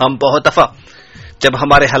 ہم بہت دفعہ جب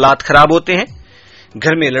ہمارے حالات خراب ہوتے ہیں،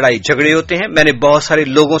 گھر میں لڑائی جھگڑے ہوتے ہیں، میں نے بہت سارے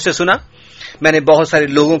لوگوں سے سنا، میں نے بہت سارے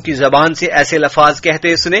لوگوں کی زبان سے ایسے لفاظ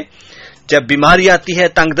کہتے سنے، جب بیماری آتی ہے،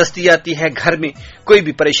 تنگ دستی آتی ہے، گھر میں کوئی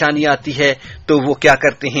بھی پریشانی آتی ہے، تو وہ کیا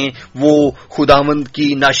کرتے ہیں؟ وہ خداوند کی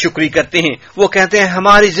ناشکری کرتے ہیں. وہ کہتے ہیں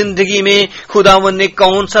ہماری زندگی میں خداوند نے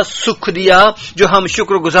کون سا سکھ دیا جو ہم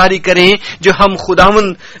شکر گزاری کریں، جو ہم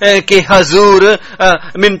خداوند کے حضور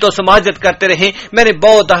منت و سماجت کرتے رہیں. میں نے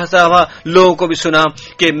بہت دفعہ لوگوں کو بھی سنا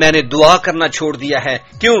کہ میں نے دعا کرنا چھوڑ دیا ہے.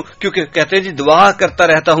 کیوں؟ کیونکہ کہتے ہیں جی دعا کرتا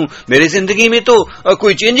رہتا ہوں، میری زندگی میں تو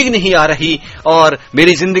کوئی چینجنگ نہیں آ رہی، اور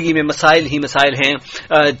میری زندگی میں مسائل ہی مسائل ہیں،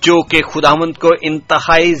 جو کہ خداوند کو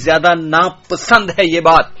انتہائی زیادہ ناپسند ہے. یہ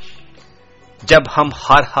بات جب ہم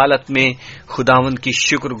ہر حالت میں خداوند کی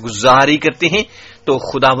شکر گزاری کرتے ہیں تو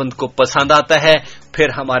خداوند کو پسند آتا ہے، پھر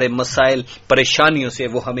ہمارے مسائل پریشانیوں سے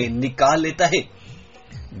وہ ہمیں نکال لیتا ہے.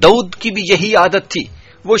 داؤد کی بھی یہی عادت تھی،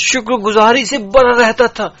 وہ شکر گزاری سے بڑا رہتا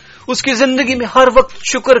تھا. اس کی زندگی میں ہر وقت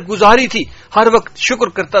شکر گزاری تھی، ہر وقت شکر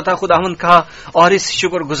کرتا تھا خداوند کا، اور اس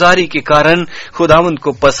شکر گزاری کے کارن خداوند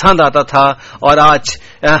کو پسند آتا تھا. اور آج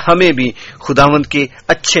ہمیں بھی خداوند کے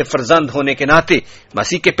اچھے فرزند ہونے کے ناطے،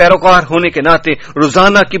 مسیح کے پیروکار ہونے کے ناطے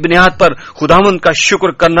روزانہ کی بنیاد پر خداوند کا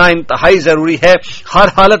شکر کرنا انتہائی ضروری ہے. ہر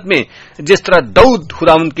حالت میں جس طرح داؤد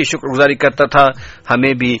خداوند کی شکر گزاری کرتا تھا،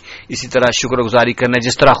 ہمیں بھی اسی طرح شکر گزاری کرنا.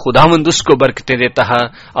 جس طرح خداوند اس کو برکتیں دیتا ہے،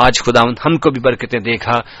 آج خداوند ہم کو بھی برکتیں دے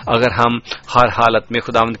گا اگر ہم ہر حالت میں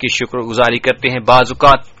خداوند کی شکر گزاری کرتے ہیں. بعض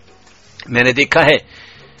اوقات میں نے دیکھا ہے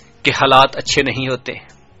کہ حالات اچھے نہیں ہوتے،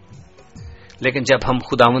 لیکن جب ہم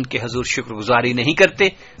خداوند کے حضور شکر گزاری نہیں کرتے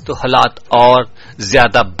تو حالات اور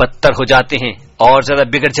زیادہ بدتر ہو جاتے ہیں، اور زیادہ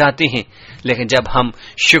بگڑ جاتے ہیں. لیکن جب ہم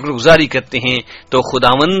شکر گزاری کرتے ہیں تو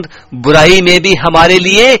خداوند برائی میں بھی ہمارے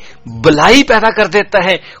لیے بھلائی پیدا کر دیتا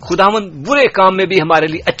ہے. خداوند برے کام میں بھی ہمارے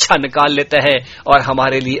لیے اچھا نکال لیتا ہے، اور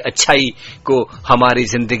ہمارے لیے اچھائی کو ہماری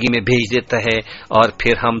زندگی میں بھیج دیتا ہے، اور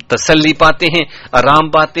پھر ہم تسلی پاتے ہیں، آرام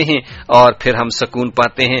پاتے ہیں، اور پھر ہم سکون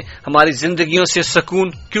پاتے ہیں. ہماری زندگیوں سے سکون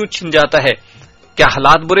کیوں چھن جاتا ہے؟ کیا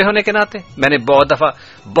حالات برے ہونے کے ناطے؟ میں نے بہت دفعہ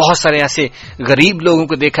بہت سارے ایسے غریب لوگوں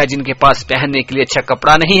کو دیکھا جن کے پاس پہننے کے لیے اچھا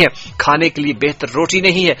کپڑا نہیں ہے، کھانے کے لیے بہتر روٹی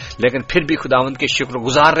نہیں ہے، لیکن پھر بھی خداوند کے شکر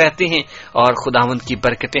گزار رہتے ہیں اور خداوند کی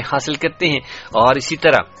برکتیں حاصل کرتے ہیں. اور اسی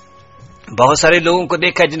طرح بہت سارے لوگوں کو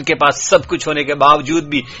دیکھا جن کے پاس سب کچھ ہونے کے باوجود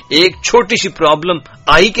بھی ایک چھوٹی سی پرابلم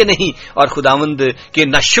آئی کہ نہیں، اور خداوند کے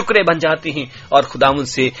ناشکرے بن جاتے ہیں اور خداوند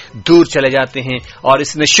سے دور چلے جاتے ہیں. اور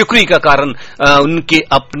اس ناشکری کا کارن ان کے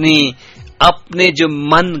اپنے جو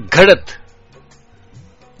من گھڑت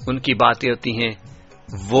ان کی باتیں ہوتی ہیں،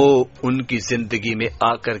 وہ ان کی زندگی میں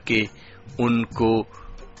آ کر کے ان کو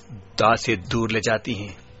دا سے دور لے جاتی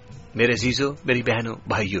ہیں. میرے عزیزو، میری بہنوں،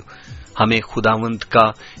 بھائیو، ہمیں خداوند کا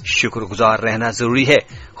شکر گزار رہنا ضروری ہے.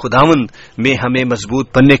 خداوند میں ہمیں مضبوط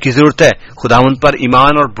بننے کی ضرورت ہے، خداوند پر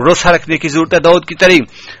ایمان اور بھروسہ رکھنے کی ضرورت ہے داؤد کی طرح،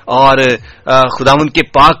 اور خداوند کے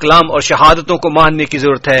پاک کلام اور شہادتوں کو ماننے کی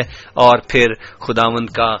ضرورت ہے، اور پھر خداوند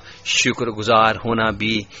کا شکر گزار ہونا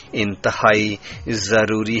بھی انتہائی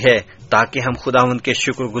ضروری ہے، تاکہ ہم خداوند کے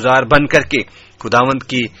شکر گزار بن کر کے خداوند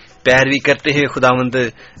کی پیروی کرتے ہوئے خداوند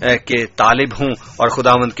کے طالب ہوں اور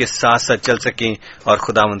خداوند کے ساتھ ساتھ چل سکیں اور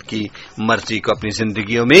خداوند کی مرضی کو اپنی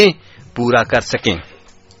زندگیوں میں پورا کر سکیں.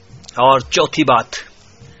 اور چوتھی بات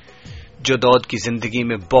جو داؤد کی زندگی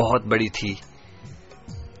میں بہت بڑی تھی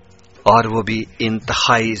اور وہ بھی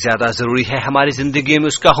انتہائی زیادہ ضروری ہے ہماری زندگی میں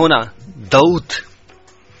اس کا ہونا، داؤد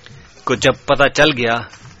کو جب پتہ چل گیا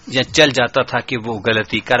یا چل جاتا تھا کہ وہ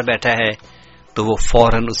غلطی کر بیٹھا ہے تو وہ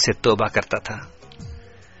فوراً اس سے توبہ کرتا تھا.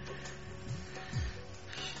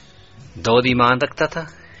 داؤد ایمان رکھتا تھا،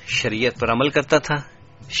 شریعت پر عمل کرتا تھا،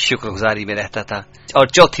 شکر گزاری میں رہتا تھا. اور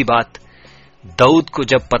چوتھی بات، داؤد کو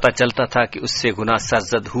جب پتہ چلتا تھا کہ اس سے گناہ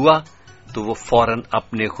سرزد ہوا تو وہ فوراً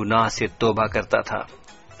اپنے گناہ سے توبہ کرتا تھا.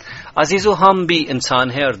 عزیزو، ہم بھی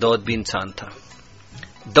انسان ہیں اور داؤد بھی انسان تھا.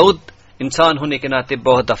 داؤد انسان ہونے کے ناطے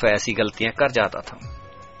بہت دفعہ ایسی غلطیاں کر جاتا تھا.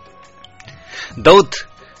 داؤد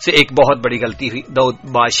سے ایک بہت بڑی غلطی ہوئی. داؤد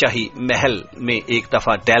بادشاہی محل میں ایک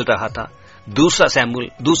دفعہ ٹہل رہا تھا. دوسرے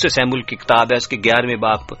سیموئیل کی کتاب ہے، اس کے 11ویں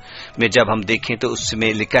باب میں جب ہم دیکھیں تو اس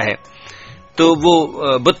میں لکھا ہے، تو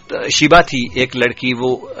وہ بت شیبہ تھی ایک لڑکی،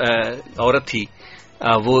 وہ عورت تھی،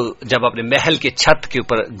 وہ جب اپنے محل کے چھت کے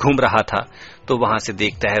اوپر گھوم رہا تھا تو وہاں سے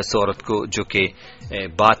دیکھتا ہے اس عورت کو جو کہ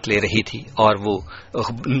بات لے رہی تھی، اور وہ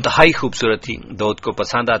انتہائی خوبصورت تھی، داؤد کو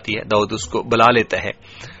پسند آتی ہے، داؤد اس کو بلا لیتا ہے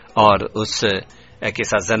اور اس کے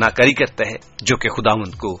ساتھ زناکاری کرتا ہے، جو کہ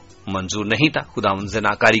خداوند کو منظور نہیں تھا۔ خداوند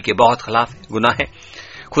زناکاری کے بہت خلاف گناہ ہے۔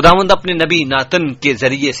 خداوند اپنے نبی ناتن کے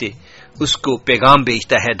ذریعے سے اس کو پیغام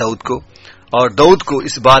بھیجتا ہے داؤد کو، اور داؤد کو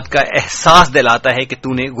اس بات کا احساس دلاتا ہے کہ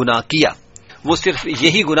تو نے گناہ کیا۔ وہ صرف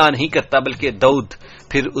یہی گناہ نہیں کرتا بلکہ داؤد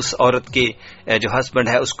پھر اس عورت کے جو ہسبینڈ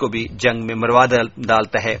ہے اس کو بھی جنگ میں مروا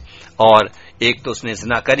ڈالتا ہے، اور ایک تو اس نے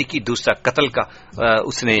زناکاری کی، دوسرا قتل کا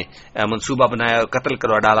اس نے منصوبہ بنایا اور قتل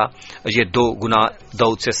کروا ڈالا۔ یہ 2 گناہ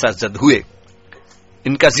داؤد سے سرزد ہوئے۔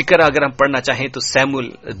 ان کا ذکر اگر ہم پڑھنا چاہیں تو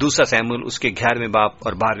دوسرا سیموئیل اس کے 11ویں باب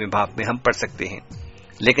اور 12ویں باب میں ہم پڑھ سکتے ہیں۔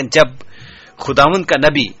 لیکن جب خداوند کا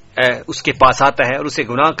نبی اس کے پاس آتا ہے اور اسے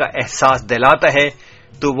گناہ کا احساس دلاتا ہے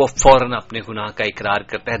تو وہ فوراً اپنے گناہ کا اقرار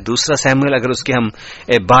کرتا ہے۔ دوسرا سیموئیل اگر اس کے ہم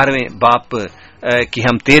 12ویں باب کی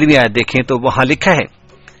ہم 13ویں آیت دیکھیں تو وہاں لکھا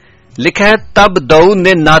ہے تب داؤد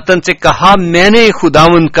نے ناتن سے کہا میں نے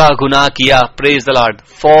خداوند کا گناہ کیا۔ پریز دی لارڈ،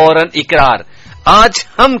 فوراً اقرار۔ آج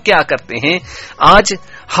ہم کیا کرتے ہیں؟ آج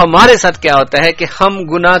ہمارے ساتھ کیا ہوتا ہے کہ ہم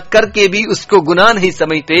گناہ کر کے بھی اس کو گناہ نہیں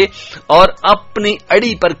سمجھتے اور اپنی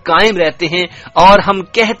اڑی پر قائم رہتے ہیں، اور ہم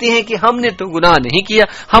کہتے ہیں کہ ہم نے تو گناہ نہیں کیا،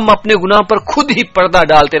 ہم اپنے گناہ پر خود ہی پردہ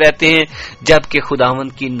ڈالتے رہتے ہیں، جبکہ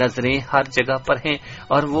خداوند کی نظریں ہر جگہ پر ہیں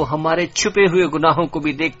اور وہ ہمارے چھپے ہوئے گناہوں کو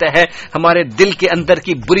بھی دیکھتا ہے، ہمارے دل کے اندر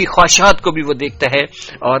کی بری خواہشات کو بھی وہ دیکھتا ہے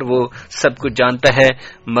اور وہ سب کچھ جانتا ہے۔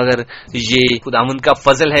 مگر یہ خداوند کا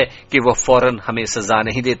فضل ہے کہ وہ فوراً ہمیں سزا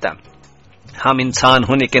نہیں دیتا۔ ہم انسان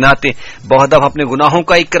ہونے کے ناطے بہت دفعہ اپنے گناہوں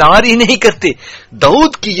کا اقرار ہی نہیں کرتے۔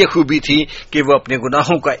 داؤد کی یہ خوبی تھی کہ وہ اپنے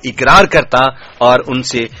گناہوں کا اقرار کرتا اور ان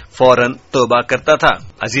سے فوراً توبہ کرتا تھا۔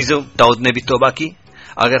 عزیزو، داؤد نے بھی توبہ کی۔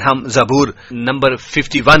 اگر ہم زبور نمبر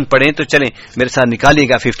 51 پڑھیں تو چلیں میرے ساتھ نکالیے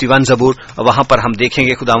گا 51 زبور، وہاں پر ہم دیکھیں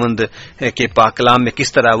گے خداوند کے پاک کلام میں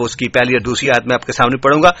کس طرح وہ اس کی پہلی اور دوسری آیت میں آپ کے سامنے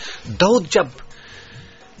پڑھوں گا۔ داؤد جب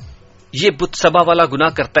یہ بت سبا والا گناہ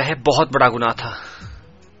کرتا ہے، بہت بڑا گناہ تھا،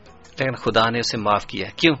 لیکن خدا نے اسے معاف کیا۔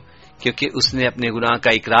 کیوں؟ کیونکہ اس نے اپنے گناہ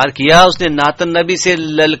کا اقرار کیا۔ اس نے ناتن نبی سے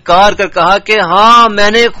للکار کر کہا کہ ہاں میں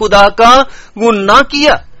نے خدا کا گناہ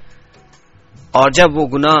کیا، اور جب وہ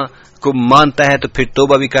گناہ کو مانتا ہے تو پھر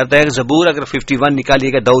توبہ بھی کرتا ہے۔ زبور اگر 51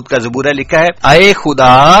 نکالیے گا، داؤد کا زبور ہے، لکھا ہے اے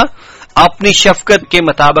خدا اپنی شفقت کے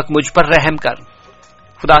مطابق مجھ پر رحم کر۔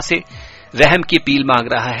 خدا سے رحم کی اپیل مانگ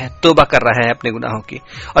رہا ہے، توبہ کر رہا ہے اپنے گناہوں کی،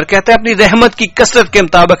 اور کہتا ہے اپنی رحمت کی کثرت کے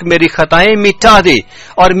مطابق میری خطائیں مٹا دے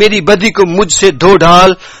اور میری بدی کو مجھ سے دھو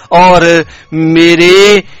ڈال اور میرے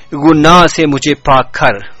گناہ سے مجھے پاک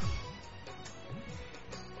کر،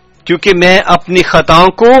 کیونکہ میں اپنی خطاؤں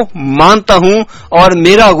کو مانتا ہوں اور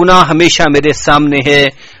میرا گناہ ہمیشہ میرے سامنے ہے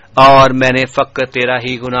اور میں نے فقط تیرا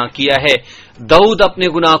ہی گناہ کیا ہے۔ داؤد اپنے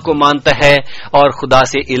گناہ کو مانتا ہے اور خدا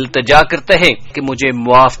سے التجا کرتا ہے کہ مجھے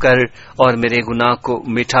معاف کر اور میرے گناہ کو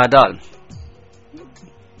مٹا ڈال۔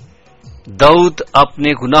 داؤد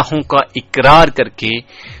اپنے گناہوں کا اقرار کر کے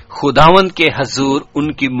خداوند کے حضور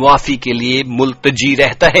ان کی معافی کے لیے ملتجی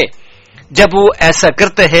رہتا ہے۔ جب وہ ایسا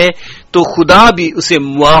کرتا ہے تو خدا بھی اسے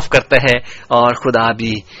معاف کرتا ہے اور خدا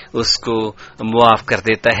بھی اس کو معاف کر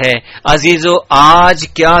دیتا ہے۔ عزیزو، آج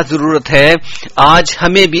کیا ضرورت ہے؟ آج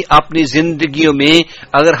ہمیں بھی اپنی زندگیوں میں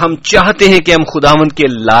اگر ہم چاہتے ہیں کہ ہم خداوند کے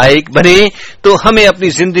لائق بنیں تو ہمیں اپنی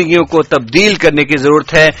زندگیوں کو تبدیل کرنے کی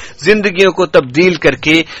ضرورت ہے۔ زندگیوں کو تبدیل کر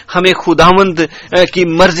کے ہمیں خداوند کی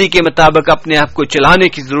مرضی کے مطابق اپنے آپ کو چلانے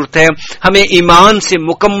کی ضرورت ہے۔ ہمیں ایمان سے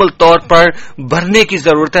مکمل طور پر بھرنے کی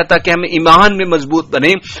ضرورت ہے تاکہ ہم ایمان میں مضبوط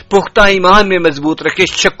بنیں، پختہ ایمان میں مضبوط رکھے،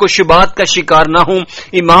 شک و شبہات کا شکار نہ ہوں،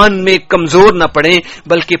 ایمان میں کمزور نہ پڑیں،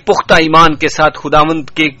 بلکہ پختہ ایمان کے ساتھ خداوند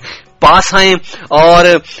کے پاس آئیں اور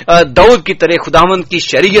داؤد کی طرح خداوند کی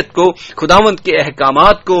شریعت کو، خداوند کے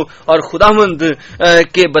احکامات کو اور خداوند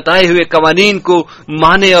کے بتائے ہوئے قوانین کو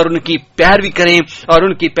مانیں اور ان کی پیروی کریں، اور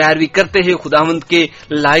ان کی پیروی کرتے ہوئے خداوند کے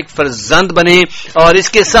لائق فرزند بنیں، اور اس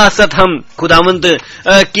کے ساتھ ساتھ ہم خداوند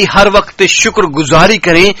کی ہر وقت شکر گزاری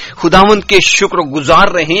کریں، خداوند کے شکر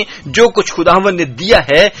گزار رہیں جو کچھ خداوند نے دیا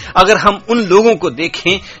ہے۔ اگر ہم ان لوگوں کو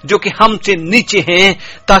دیکھیں جو کہ ہم سے نیچے ہیں،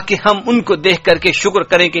 تاکہ ہم ان کو دیکھ کر کے شکر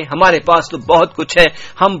کریں کہ ہمارے ہمارے پاس تو بہت کچھ ہے.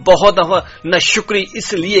 ہم بہت ناشکری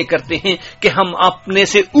اس لیے کرتے ہیں کہ ہم اپنے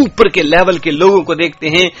سے اوپر کے لیول کے لوگوں کو دیکھتے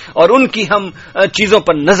ہیں اور ان کی ہم چیزوں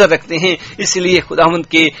پر نظر رکھتے ہیں, اس لیے خداوند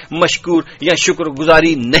کے مشکور یا شکر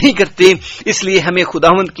گزاری نہیں کرتے. اس لیے ہمیں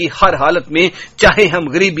خداوند کی ہر حالت میں, چاہے ہم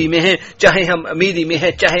غریبی میں ہیں, چاہے ہم امیری میں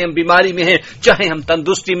ہیں, چاہے ہم بیماری میں ہیں, چاہے ہم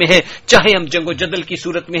تندرستی میں ہیں, چاہے ہم جنگ و جدل کی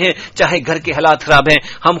صورت میں ہیں, چاہے گھر کے حالات خراب ہیں,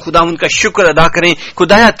 ہم خداوند کا شکر ادا کریں.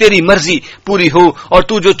 خدایا تیری مرضی پوری ہو اور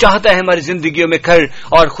تو جو چاہتا ہے ہماری زندگیوں میں کر.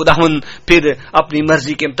 اور خداوند پھر اپنی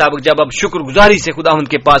مرضی کے مطابق جب اب شکر گزاری سے خداوند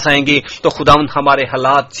کے پاس آئیں گے تو خداوند ہمارے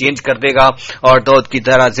حالات چینج کر دے گا اور داؤد کی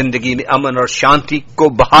طرح زندگی میں امن اور شانتی کو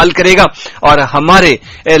بحال کرے گا اور ہمارے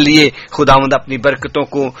لیے خداوند اپنی برکتوں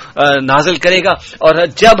کو نازل کرے گا. اور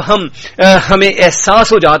جب ہمیں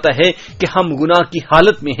احساس ہو جاتا ہے کہ ہم گناہ کی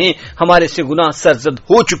حالت میں ہیں, ہمارے سے گناہ سرزد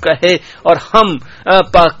ہو چکا ہے اور ہم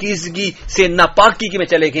پاکیزگی سے ناپاکی میں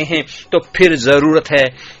چلے گئے ہیں, تو پھر ضرورت ہے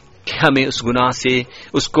کہ ہمیں اس گناہ سے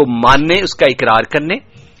اس کو ماننے, اس کا اقرار کرنے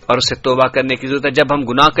اور اسے توبہ کرنے کی ضرورت ہے. جب ہم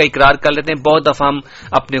گناہ کا اقرار کر لیتے ہیں, بہت دفعہ ہم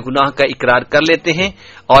اپنے گناہ کا اقرار کر لیتے ہیں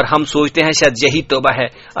اور ہم سوچتے ہیں شاید یہی توبہ ہے.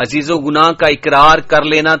 عزیزو, گناہ کا اقرار کر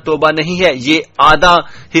لینا توبہ نہیں ہے, یہ آدھا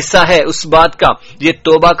حصہ ہے اس بات کا. یہ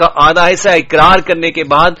توبہ کا آدھا حصہ ہے. اقرار کرنے کے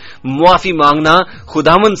بعد معافی مانگنا,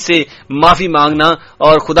 خداوند سے معافی مانگنا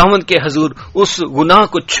اور خداوند کے حضور اس گناہ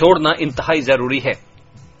کو چھوڑنا انتہائی ضروری ہے.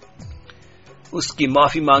 اس کی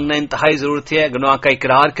معافی مانگنا انتہائی ضرورت ہے. گناہ کا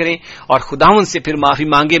اقرار کریں اور خداوند سے پھر معافی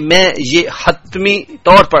مانگے. میں یہ حتمی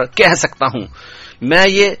طور پر کہہ سکتا ہوں, میں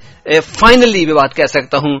یہ فائنلی بھی بات کہہ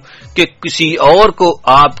سکتا ہوں کہ کسی اور کو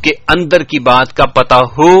آپ کے اندر کی بات کا پتا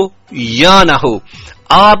ہو یا نہ ہو,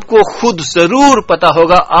 آپ کو خود ضرور پتا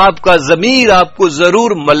ہوگا, آپ کا ضمیر آپ کو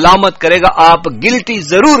ضرور ملامت کرے گا, آپ گلٹی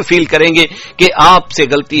ضرور فیل کریں گے کہ آپ سے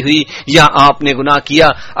غلطی ہوئی یا آپ نے گناہ کیا.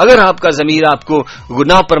 اگر آپ کا ضمیر آپ کو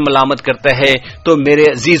گناہ پر ملامت کرتا ہے تو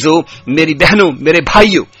میرے عزیزوں, میری بہنوں, میرے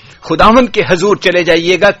بھائیوں, خداوند کے حضور چلے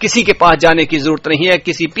جائیے گا. کسی کے پاس جانے کی ضرورت نہیں ہے,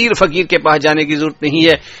 کسی پیر فقیر کے پاس جانے کی ضرورت نہیں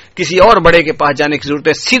ہے, کسی اور بڑے کے پاس جانے کی ضرورت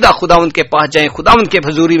ہے. سیدھا خداوند کے پاس جائیں, خداوند کے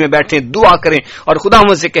حضوری میں بیٹھیں, دعا کریں اور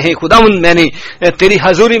خداوند سے کہیں, خداوند میں نے تیری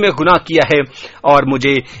حضوری میں گناہ کیا ہے اور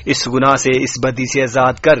مجھے اس گناہ سے, اس بدی سے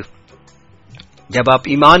آزاد کر. جب آپ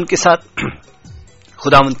ایمان کے ساتھ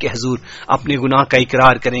خداوند کے حضور اپنے گناہ کا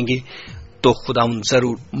اقرار کریں گے تو خداوند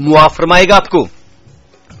ضرور معاف فرمائے گا آپ کو,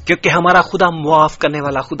 کیونکہ ہمارا خدا معاف کرنے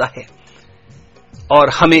والا خدا ہے. اور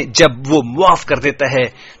ہمیں جب وہ معاف کر دیتا ہے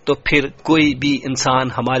تو پھر کوئی بھی انسان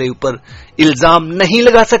ہمارے اوپر الزام نہیں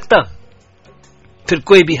لگا سکتا, پھر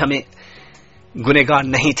کوئی بھی ہمیں گنہگار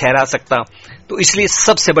نہیں ٹھہرا سکتا. تو اس لیے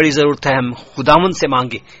سب سے بڑی ضرورت ہے ہم خداوند سے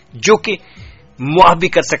مانگے, جو کہ معاف بھی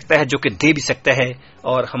کر سکتا ہے, جو کہ دے بھی سکتا ہے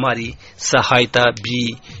اور ہماری سہایتا بھی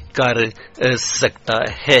کر سکتا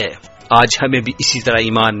ہے. آج ہمیں بھی اسی طرح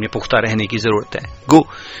ایمان میں پختہ رہنے کی ضرورت ہے. گو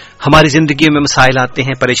ہماری زندگی میں مسائل آتے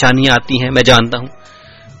ہیں, پریشانیاں آتی ہیں, میں جانتا ہوں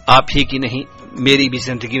آپ ہی کی نہیں, میری بھی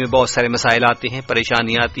زندگی میں بہت سارے مسائل آتے ہیں,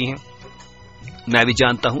 پریشانیاں آتی ہیں, میں بھی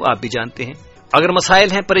جانتا ہوں, آپ بھی جانتے ہیں. اگر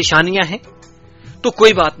مسائل ہیں, پریشانیاں ہیں تو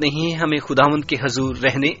کوئی بات نہیں ہے, ہمیں خداوند کے حضور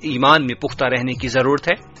رہنے, ایمان میں پختہ رہنے کی ضرورت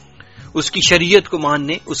ہے. اس کی شریعت کو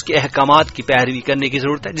ماننے, اس کے احکامات کی پیروی کرنے کی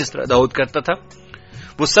ضرورت ہے, جس طرح داؤد کرتا تھا.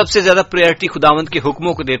 وہ سب سے زیادہ پریورٹی خداوند کے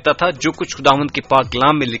حکموں کو دیتا تھا. جو کچھ خداوند کے پاک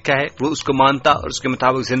کلام میں لکھا ہے وہ اس کو مانتا اور اس کے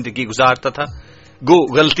مطابق زندگی گزارتا تھا. گو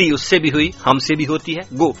غلطی اس سے بھی ہوئی, ہم سے بھی ہوتی ہے,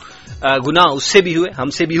 گو گناہ اس سے بھی ہوئے, ہم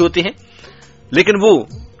سے بھی ہوتے ہیں, لیکن وہ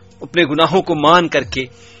اپنے گناہوں کو مان کر کے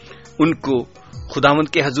ان کو خداوند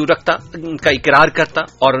کے حضور رکھتا, ان کا اقرار کرتا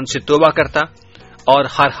اور ان سے توبہ کرتا اور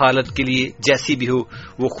ہر حالت کے لیے جیسی بھی ہو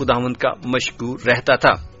وہ خداوند کا مشکور رہتا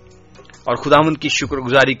تھا اور خداوند کی شکر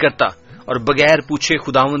گزاری کرتا اور بغیر پوچھے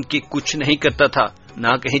خداوند کی کچھ نہیں کرتا تھا,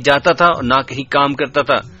 نہ کہیں جاتا تھا اور نہ کہیں کام کرتا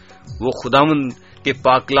تھا. وہ خداوند کے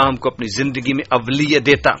پاک کلام کو اپنی زندگی میں اولیت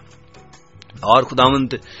دیتا اور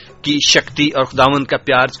خداوند کی شکتی اور خداوند کا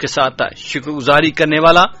پیار اس کے ساتھ تھا. شکر گزاری کرنے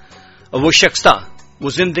والا وہ شخص تھا, وہ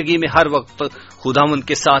زندگی میں ہر وقت خداوند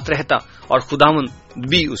کے ساتھ رہتا اور خداوند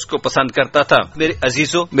بھی اس کو پسند کرتا تھا. میرے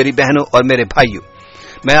عزیزوں, میری بہنوں اور میرے بھائیوں,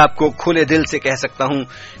 میں آپ کو کھلے دل سے کہہ سکتا ہوں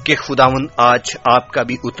کہ خداوند آج آپ کا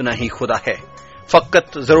بھی اتنا ہی خدا ہے.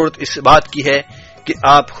 فقط ضرورت اس بات کی ہے کہ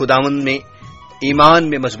آپ خداوند میں ایمان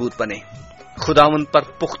میں مضبوط بنیں, خداوند پر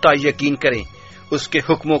پختہ یقین کریں, اس کے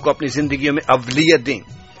حکموں کو اپنی زندگیوں میں اولیت دیں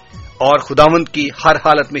اور خداوند کی ہر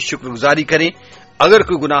حالت میں شکر گزاری کریں. اگر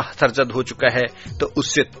کوئی گناہ سرزد ہو چکا ہے تو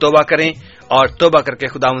اس سے توبہ کریں اور توبہ کر کے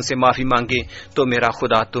خداوند سے معافی مانگیں تو میرا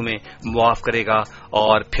خدا تمہیں معاف کرے گا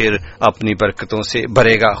اور پھر اپنی برکتوں سے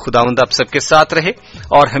بھرے گا. خداوند آپ سب کے ساتھ رہے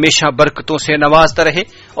اور ہمیشہ برکتوں سے نوازتا رہے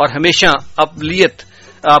اور ہمیشہ اقلیت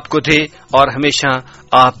آپ کو دے اور ہمیشہ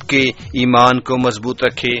آپ کے ایمان کو مضبوط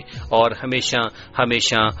رکھے اور ہمیشہ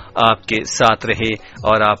ہمیشہ آپ کے ساتھ رہے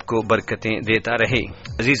اور آپ کو برکتیں دیتا رہے۔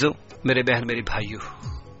 عزیزو، میرے بہن، میری بھائیو،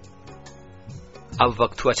 اب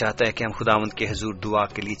وقت ہوا چاہتا ہے کہ ہم خداوند کے حضور دعا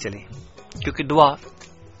کے لیے چلیں، کیونکہ دعا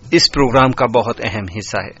اس پروگرام کا بہت اہم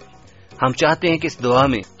حصہ ہے۔ ہم چاہتے ہیں کہ اس دعا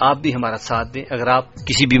میں آپ بھی ہمارا ساتھ دیں۔ اگر آپ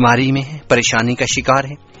کسی بیماری میں ہیں، پریشانی کا شکار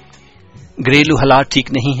ہیں، گھریلو حالات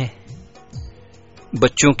ٹھیک نہیں ہیں،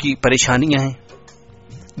 بچوں کی پریشانیاں ہیں،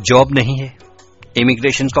 جاب نہیں ہے،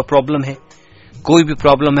 امیگریشن کا پرابلم ہے، کوئی بھی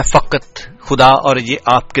پرابلم ہے، فقط خدا اور یہ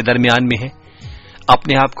آپ کے درمیان میں ہے،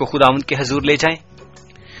 اپنے آپ کو خداوند کے حضور لے جائیں،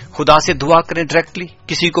 خدا سے دعا کریں ڈائریکٹلی۔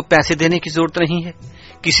 کسی کو پیسے دینے کی ضرورت نہیں ہے،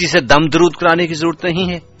 کسی سے دم درود کرانے کی ضرورت نہیں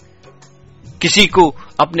ہے، کسی کو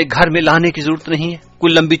اپنے گھر میں لانے کی ضرورت نہیں ہے،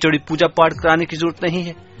 کوئی لمبی چوڑی پوجا پاٹ کرانے کی ضرورت نہیں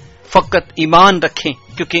ہے، فقط ایمان رکھیں،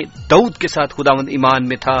 کیونکہ داؤد کے ساتھ خداوند ایمان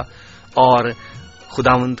میں تھا، اور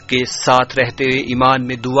خداوند کے ساتھ رہتے ہوئے ایمان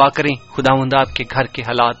میں دعا کریں، خداوند آپ کے گھر کے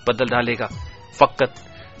حالات بدل ڈالے گا۔ فقط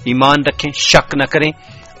ایمان رکھیں، شک نہ کریں،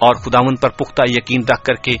 اور خداوند پر پختہ یقین رکھ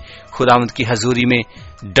کر کے خداوند کی حضوری میں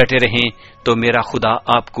ڈٹے رہیں، تو میرا خدا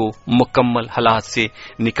آپ کو مکمل حالات سے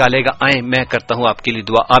نکالے گا۔ آئیں میں کرتا ہوں آپ کے لیے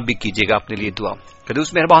دعا، آپ بھی کیجیے گا اپنے لیے دعا۔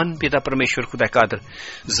 قدوس مہربان پتا پرمیشور خدا قادر،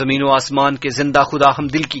 زمین و آسمان کے زندہ خدا، ہم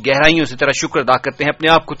دل کی گہرائیوں سے تیرا شکر ادا کرتے ہیں، اپنے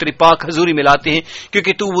آپ کو تیری پاک حضوری میں لاتے ہیں،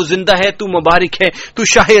 کیونکہ تو وہ زندہ ہے، تو مبارک ہے، تو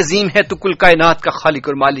شاہ عظیم ہے، تو کل کائنات کا خالق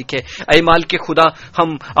اور مالک ہے۔ اے مالک خدا،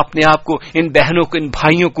 ہم اپنے آپ کو، ان بہنوں کو، ان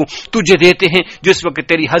بھائیوں کو تجھے دیتے ہیں جو اس وقت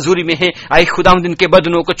تیری حضوری میں ہیں۔ اے خداوند، ان کے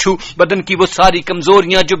بدنوں کو چھو، بدن کی وہ ساری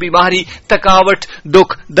کمزوریاں جو بیماری، تھکاوٹ،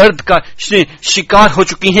 دکھ، درد کا شکار ہو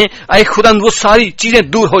چکی ہیں، اے خداوند وہ ساری چیزیں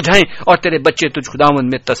دور ہو جائیں اور تیرے بچے تجھ خداوند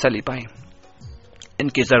میں تسلی پائیں۔ ان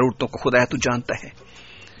کی ضرورتوں کو خدا تو جانتا ہے،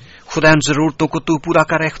 خدا ان ضرورتوں کو تو پورا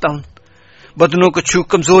کر، خداوند بدنوں کو چھو،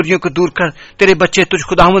 کمزوریوں کو دور کر، تیرے بچے تجھ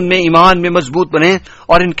خداوند میں ایمان میں مضبوط بنیں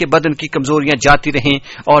اور ان کے بدن کی کمزوریاں جاتی رہیں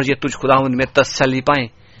اور یہ تجھ خداوند میں تسلی پائیں۔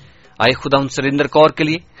 آئے خداوند سریندر کور کے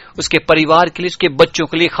لیے، اس کے پریوار کے لیے، اس کے بچوں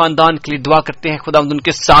کے لیے، خاندان کے لیے دعا کرتے ہیں، خداوند ان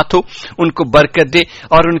کے ساتھ ہو، ان کو برکت دے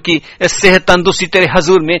اور ان کی صحت تندرستی تیرے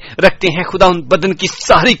حضور میں رکھتے ہیں۔ خداوند بدن کی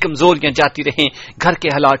ساری کمزوریاں جاتی رہیں، گھر کے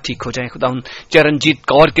حالات ٹھیک ہو جائیں۔ خداوند چرنجیت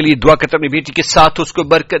کور کے لیے دعا کرتے، اپنی بیٹی کے ساتھ ہو، اس کو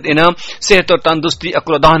برکت، انعام، صحت اور تندرستی،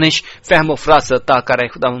 عقل و دانش، فہم و فراست عطا کرے۔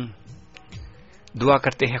 خداوند دعا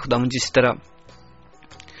کرتے ہیں خداوند جس طرح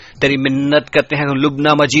تیری منت کرتے ہیں لبنہ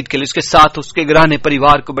مجید کے لیے، اس کے ساتھ اس کے گرانے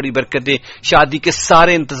پریوار کو بڑی برکت دے، شادی کے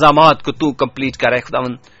سارے انتظامات کو تو کمپلیٹ کرے۔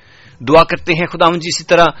 خداوند دعا کرتے ہیں خداوند اسی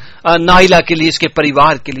طرح نائلہ کے لیے، اس کے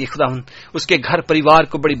پریوار کے لیے، خداوند اس کے گھر پریوار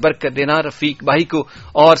کو بڑی برکت دینا، رفیق بھائی کو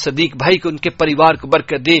اور صدیق بھائی کو، ان کے پریوار کو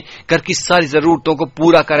برکت دے، گھر کی ساری ضرورتوں کو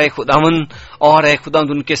پورا کرے خداوند، اور اے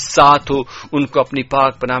خداوند ان کے ساتھ ہو، ان کو اپنی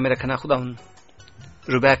پاک پناہ میں رکھنا۔ خداوند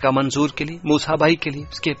ربیکہ منظور کے لیے، موسیٰ بھائی کے لیے،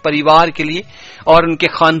 اس کے پریوار کے لیے اور ان کے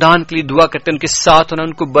خاندان کے لیے دعا کرتے ہیں، ان کے ساتھ ہونا،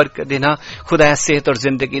 ان کو برکت دینا، خدایا صحت اور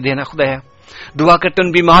زندگی دینا۔ خدایا دعا کرتے ہیں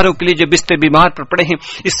ان بیماروں کے لیے جو بستر بیمار پر پڑے ہیں،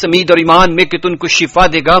 اس امید اور ایمان میں کہ تو ان کو شفا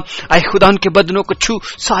دے گا۔ اے خدا ان کے بدنوں کو چھو،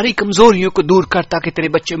 ساری کمزوریوں کو دور کر، تاکہ تیرے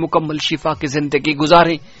بچے مکمل شفا کی زندگی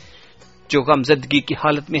گزاریں۔ جو غمزدگی کی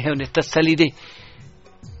حالت میں ہے انہیں تسلی دے،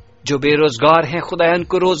 جو بے روزگار ہیں خدایا ان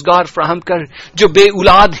کو روزگار فراہم کر، جو بے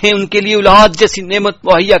اولاد ہیں ان کے لیے اولاد جیسی نعمت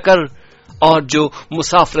مہیا کر، اور جو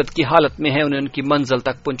مسافرت کی حالت میں ہیں انہیں ان کی منزل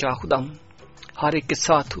تک پہنچا۔ خداوند ہر ایک کے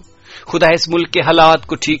ساتھ ہو، خدا اس ملک کے حالات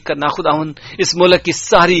کو ٹھیک کرنا۔ خداوند اس ملک کی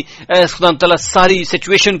ساری خدا تعالیٰ ساری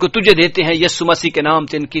سچویشن کو تجھے دیتے ہیں، یسوع مسیح کے نام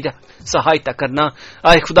سے ان کی سہایتا کرنا۔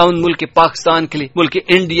 اے خداوند ملک پاکستان کے لیے، ملک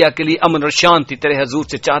انڈیا کے لیے امن اور شانتی تیرے حضور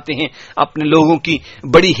سے چاہتے ہیں، اپنے لوگوں کی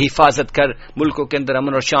بڑی حفاظت کر، ملکوں کے اندر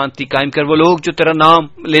امن اور شانتی قائم کر۔ وہ لوگ جو تیرا نام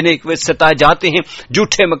لینے کے ستائے جاتے ہیں،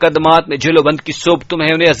 جھوٹے مقدمات میں جیل و بند کی صحبتوں میں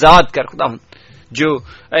انہیں آزاد کر۔ خداوند جو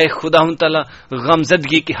اے خداوند تعالیٰ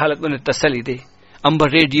غمزدگی کی حالت میں انہیں تسلی دے۔ امبر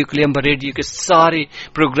ریڈیو کے لیے، امبر ریڈیو کے سارے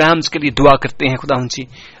پروگرامز کے لیے دعا کرتے ہیں خداوند جی،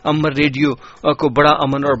 امبر ریڈیو کو بڑا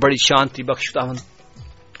امن اور بڑی شانتی بخش خداوند،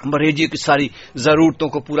 امبر ریڈیو کی ساری ضرورتوں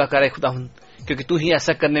کو پورا کرے خداوند، کیونکہ تو ہی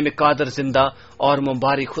ایسا کرنے میں قادر، زندہ اور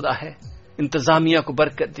مبارک خدا ہے۔ انتظامیہ کو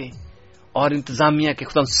برکت دے اور انتظامیہ کے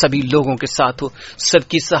خداوند سبھی لوگوں کے ساتھ ہو، سب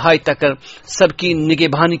کی سہایتا کر، سب کی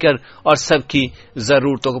نگہبانی کر اور سب کی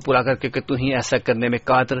ضرورتوں کو پورا کر، کیونکہ تو ہی ایسا کرنے میں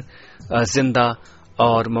قادر، زندہ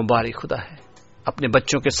اور مبارک خدا ہے۔ اپنے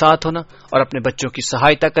بچوں کے ساتھ ہونا اور اپنے بچوں کی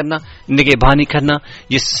سہایتا کرنا، نگہبانی کرنا،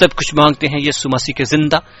 یہ سب کچھ مانگتے ہیں یسوع مسیح کے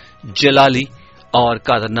زندہ، جلالی اور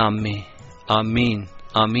قادر نام میں، آمین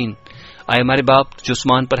آمین۔ آئے ہمارے باپ جو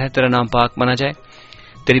اسمان پر ہے، تیرا نام پاک مانا جائے،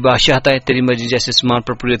 تیری بادشاہت آئے، تیری مرضی جیسے اسمان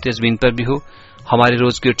پر پوری ہوتی ہے زمین پر بھی ہو۔ ہماری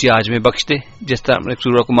روز کی روٹی آج میں بخش دے، جس طرح ہم نے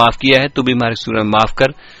قصوروں کو معاف کیا ہے تو بھی ہمارے قصوروں میں معاف کر،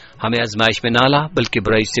 ہمیں آزمائش میں نہ لا بلکہ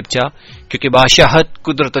برائی سے بچا، کیونکہ بادشاہت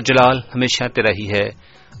قدرت و جلال ہمیشہ تیرا ہی ہے،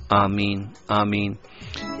 آمین آمین۔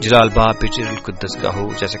 جلال باپ بیٹے روح القدس کا ہو،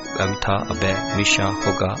 جیسا کبھی تھا اب ہے ہمیشہ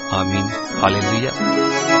ہوگا، آمین ہاللیلویہ۔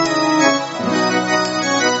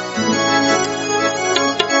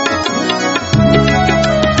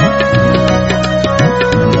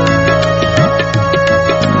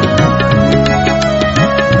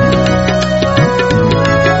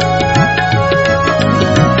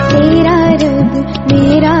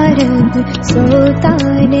 سوتا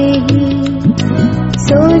نہیں،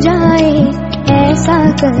 سو جائے ایسا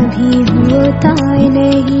کبھی ہوتا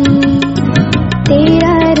نہیں،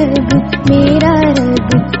 تیرا رب میرا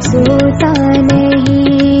رب سوتا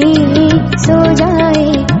نہیں، سو جائے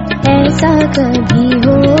ایسا کبھی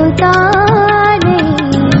ہوتا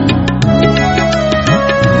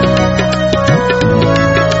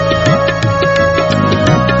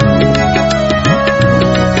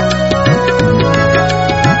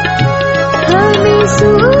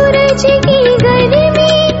سورج کی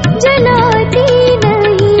گرمی جلاتی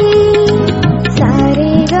نہیں،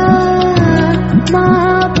 سارے گا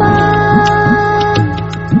ماپا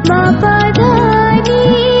ماپا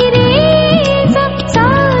دانی رے سب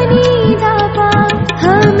سانی داپا،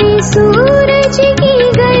 ہمیں سورج کی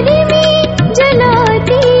گرمی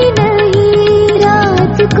جلاتی نہیں،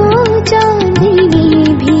 رات کو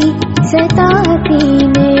چاندنی بھی ستاتی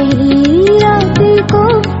نہیں، رات کو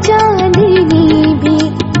چاندنی بھی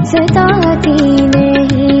ستاتی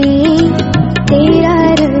نہیں، تیرا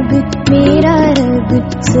رب میرا رب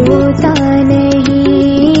سوتا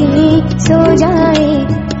نہیں، سو جائے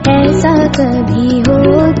ایسا کبھی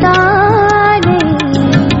ہوتا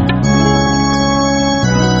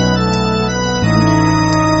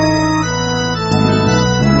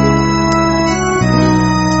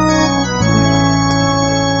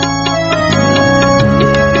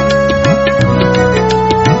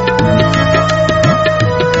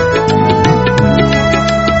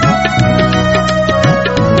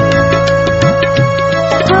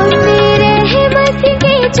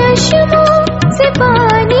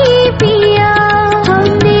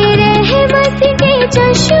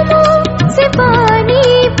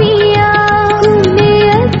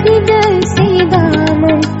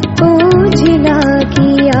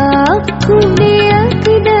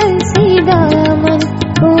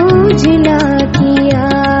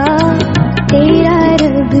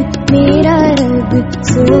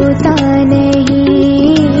سوتا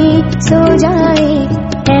نہیں، سو جائے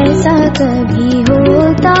ایسا کبھی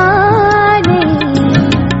ہوتا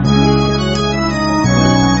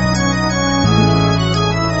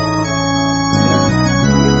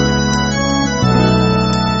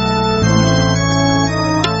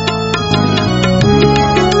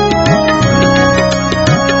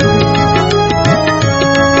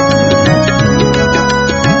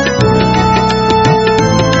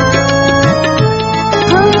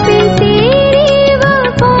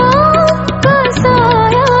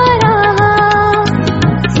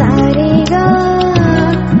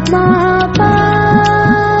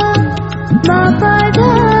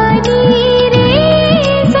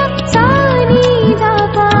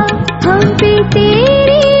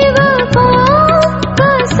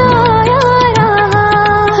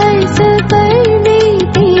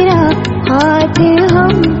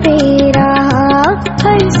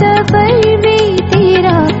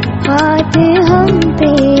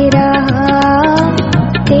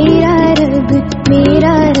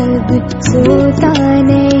سوتا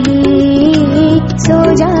نہیں، سو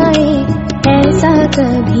جائے ایسا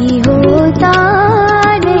کبھی ہوتا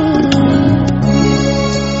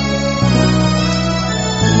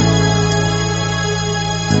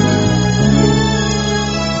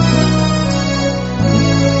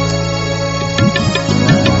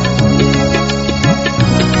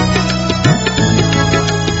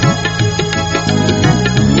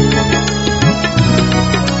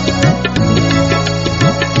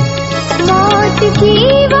کی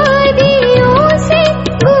وادیوں سے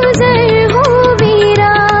گزر ہو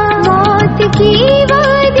میرا، موت کی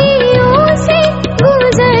وادیوں سے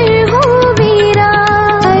گزر ہو میرا،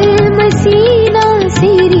 المسیح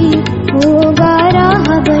ناصری ہوگا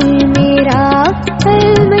راہبر میرا،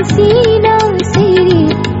 المسیح ناصری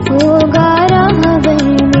ہوگا راہبر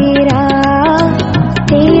میرا،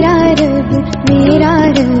 تیرا رب میرا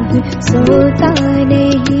رب سوتا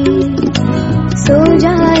نہیں، سو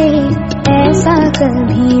جائے ایسا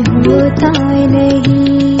کبھی ہوتا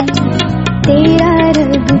نہیں، تیرا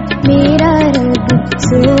رب میرا رب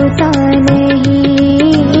سوتا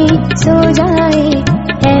نہیں، سو جائے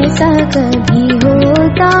ایسا کبھی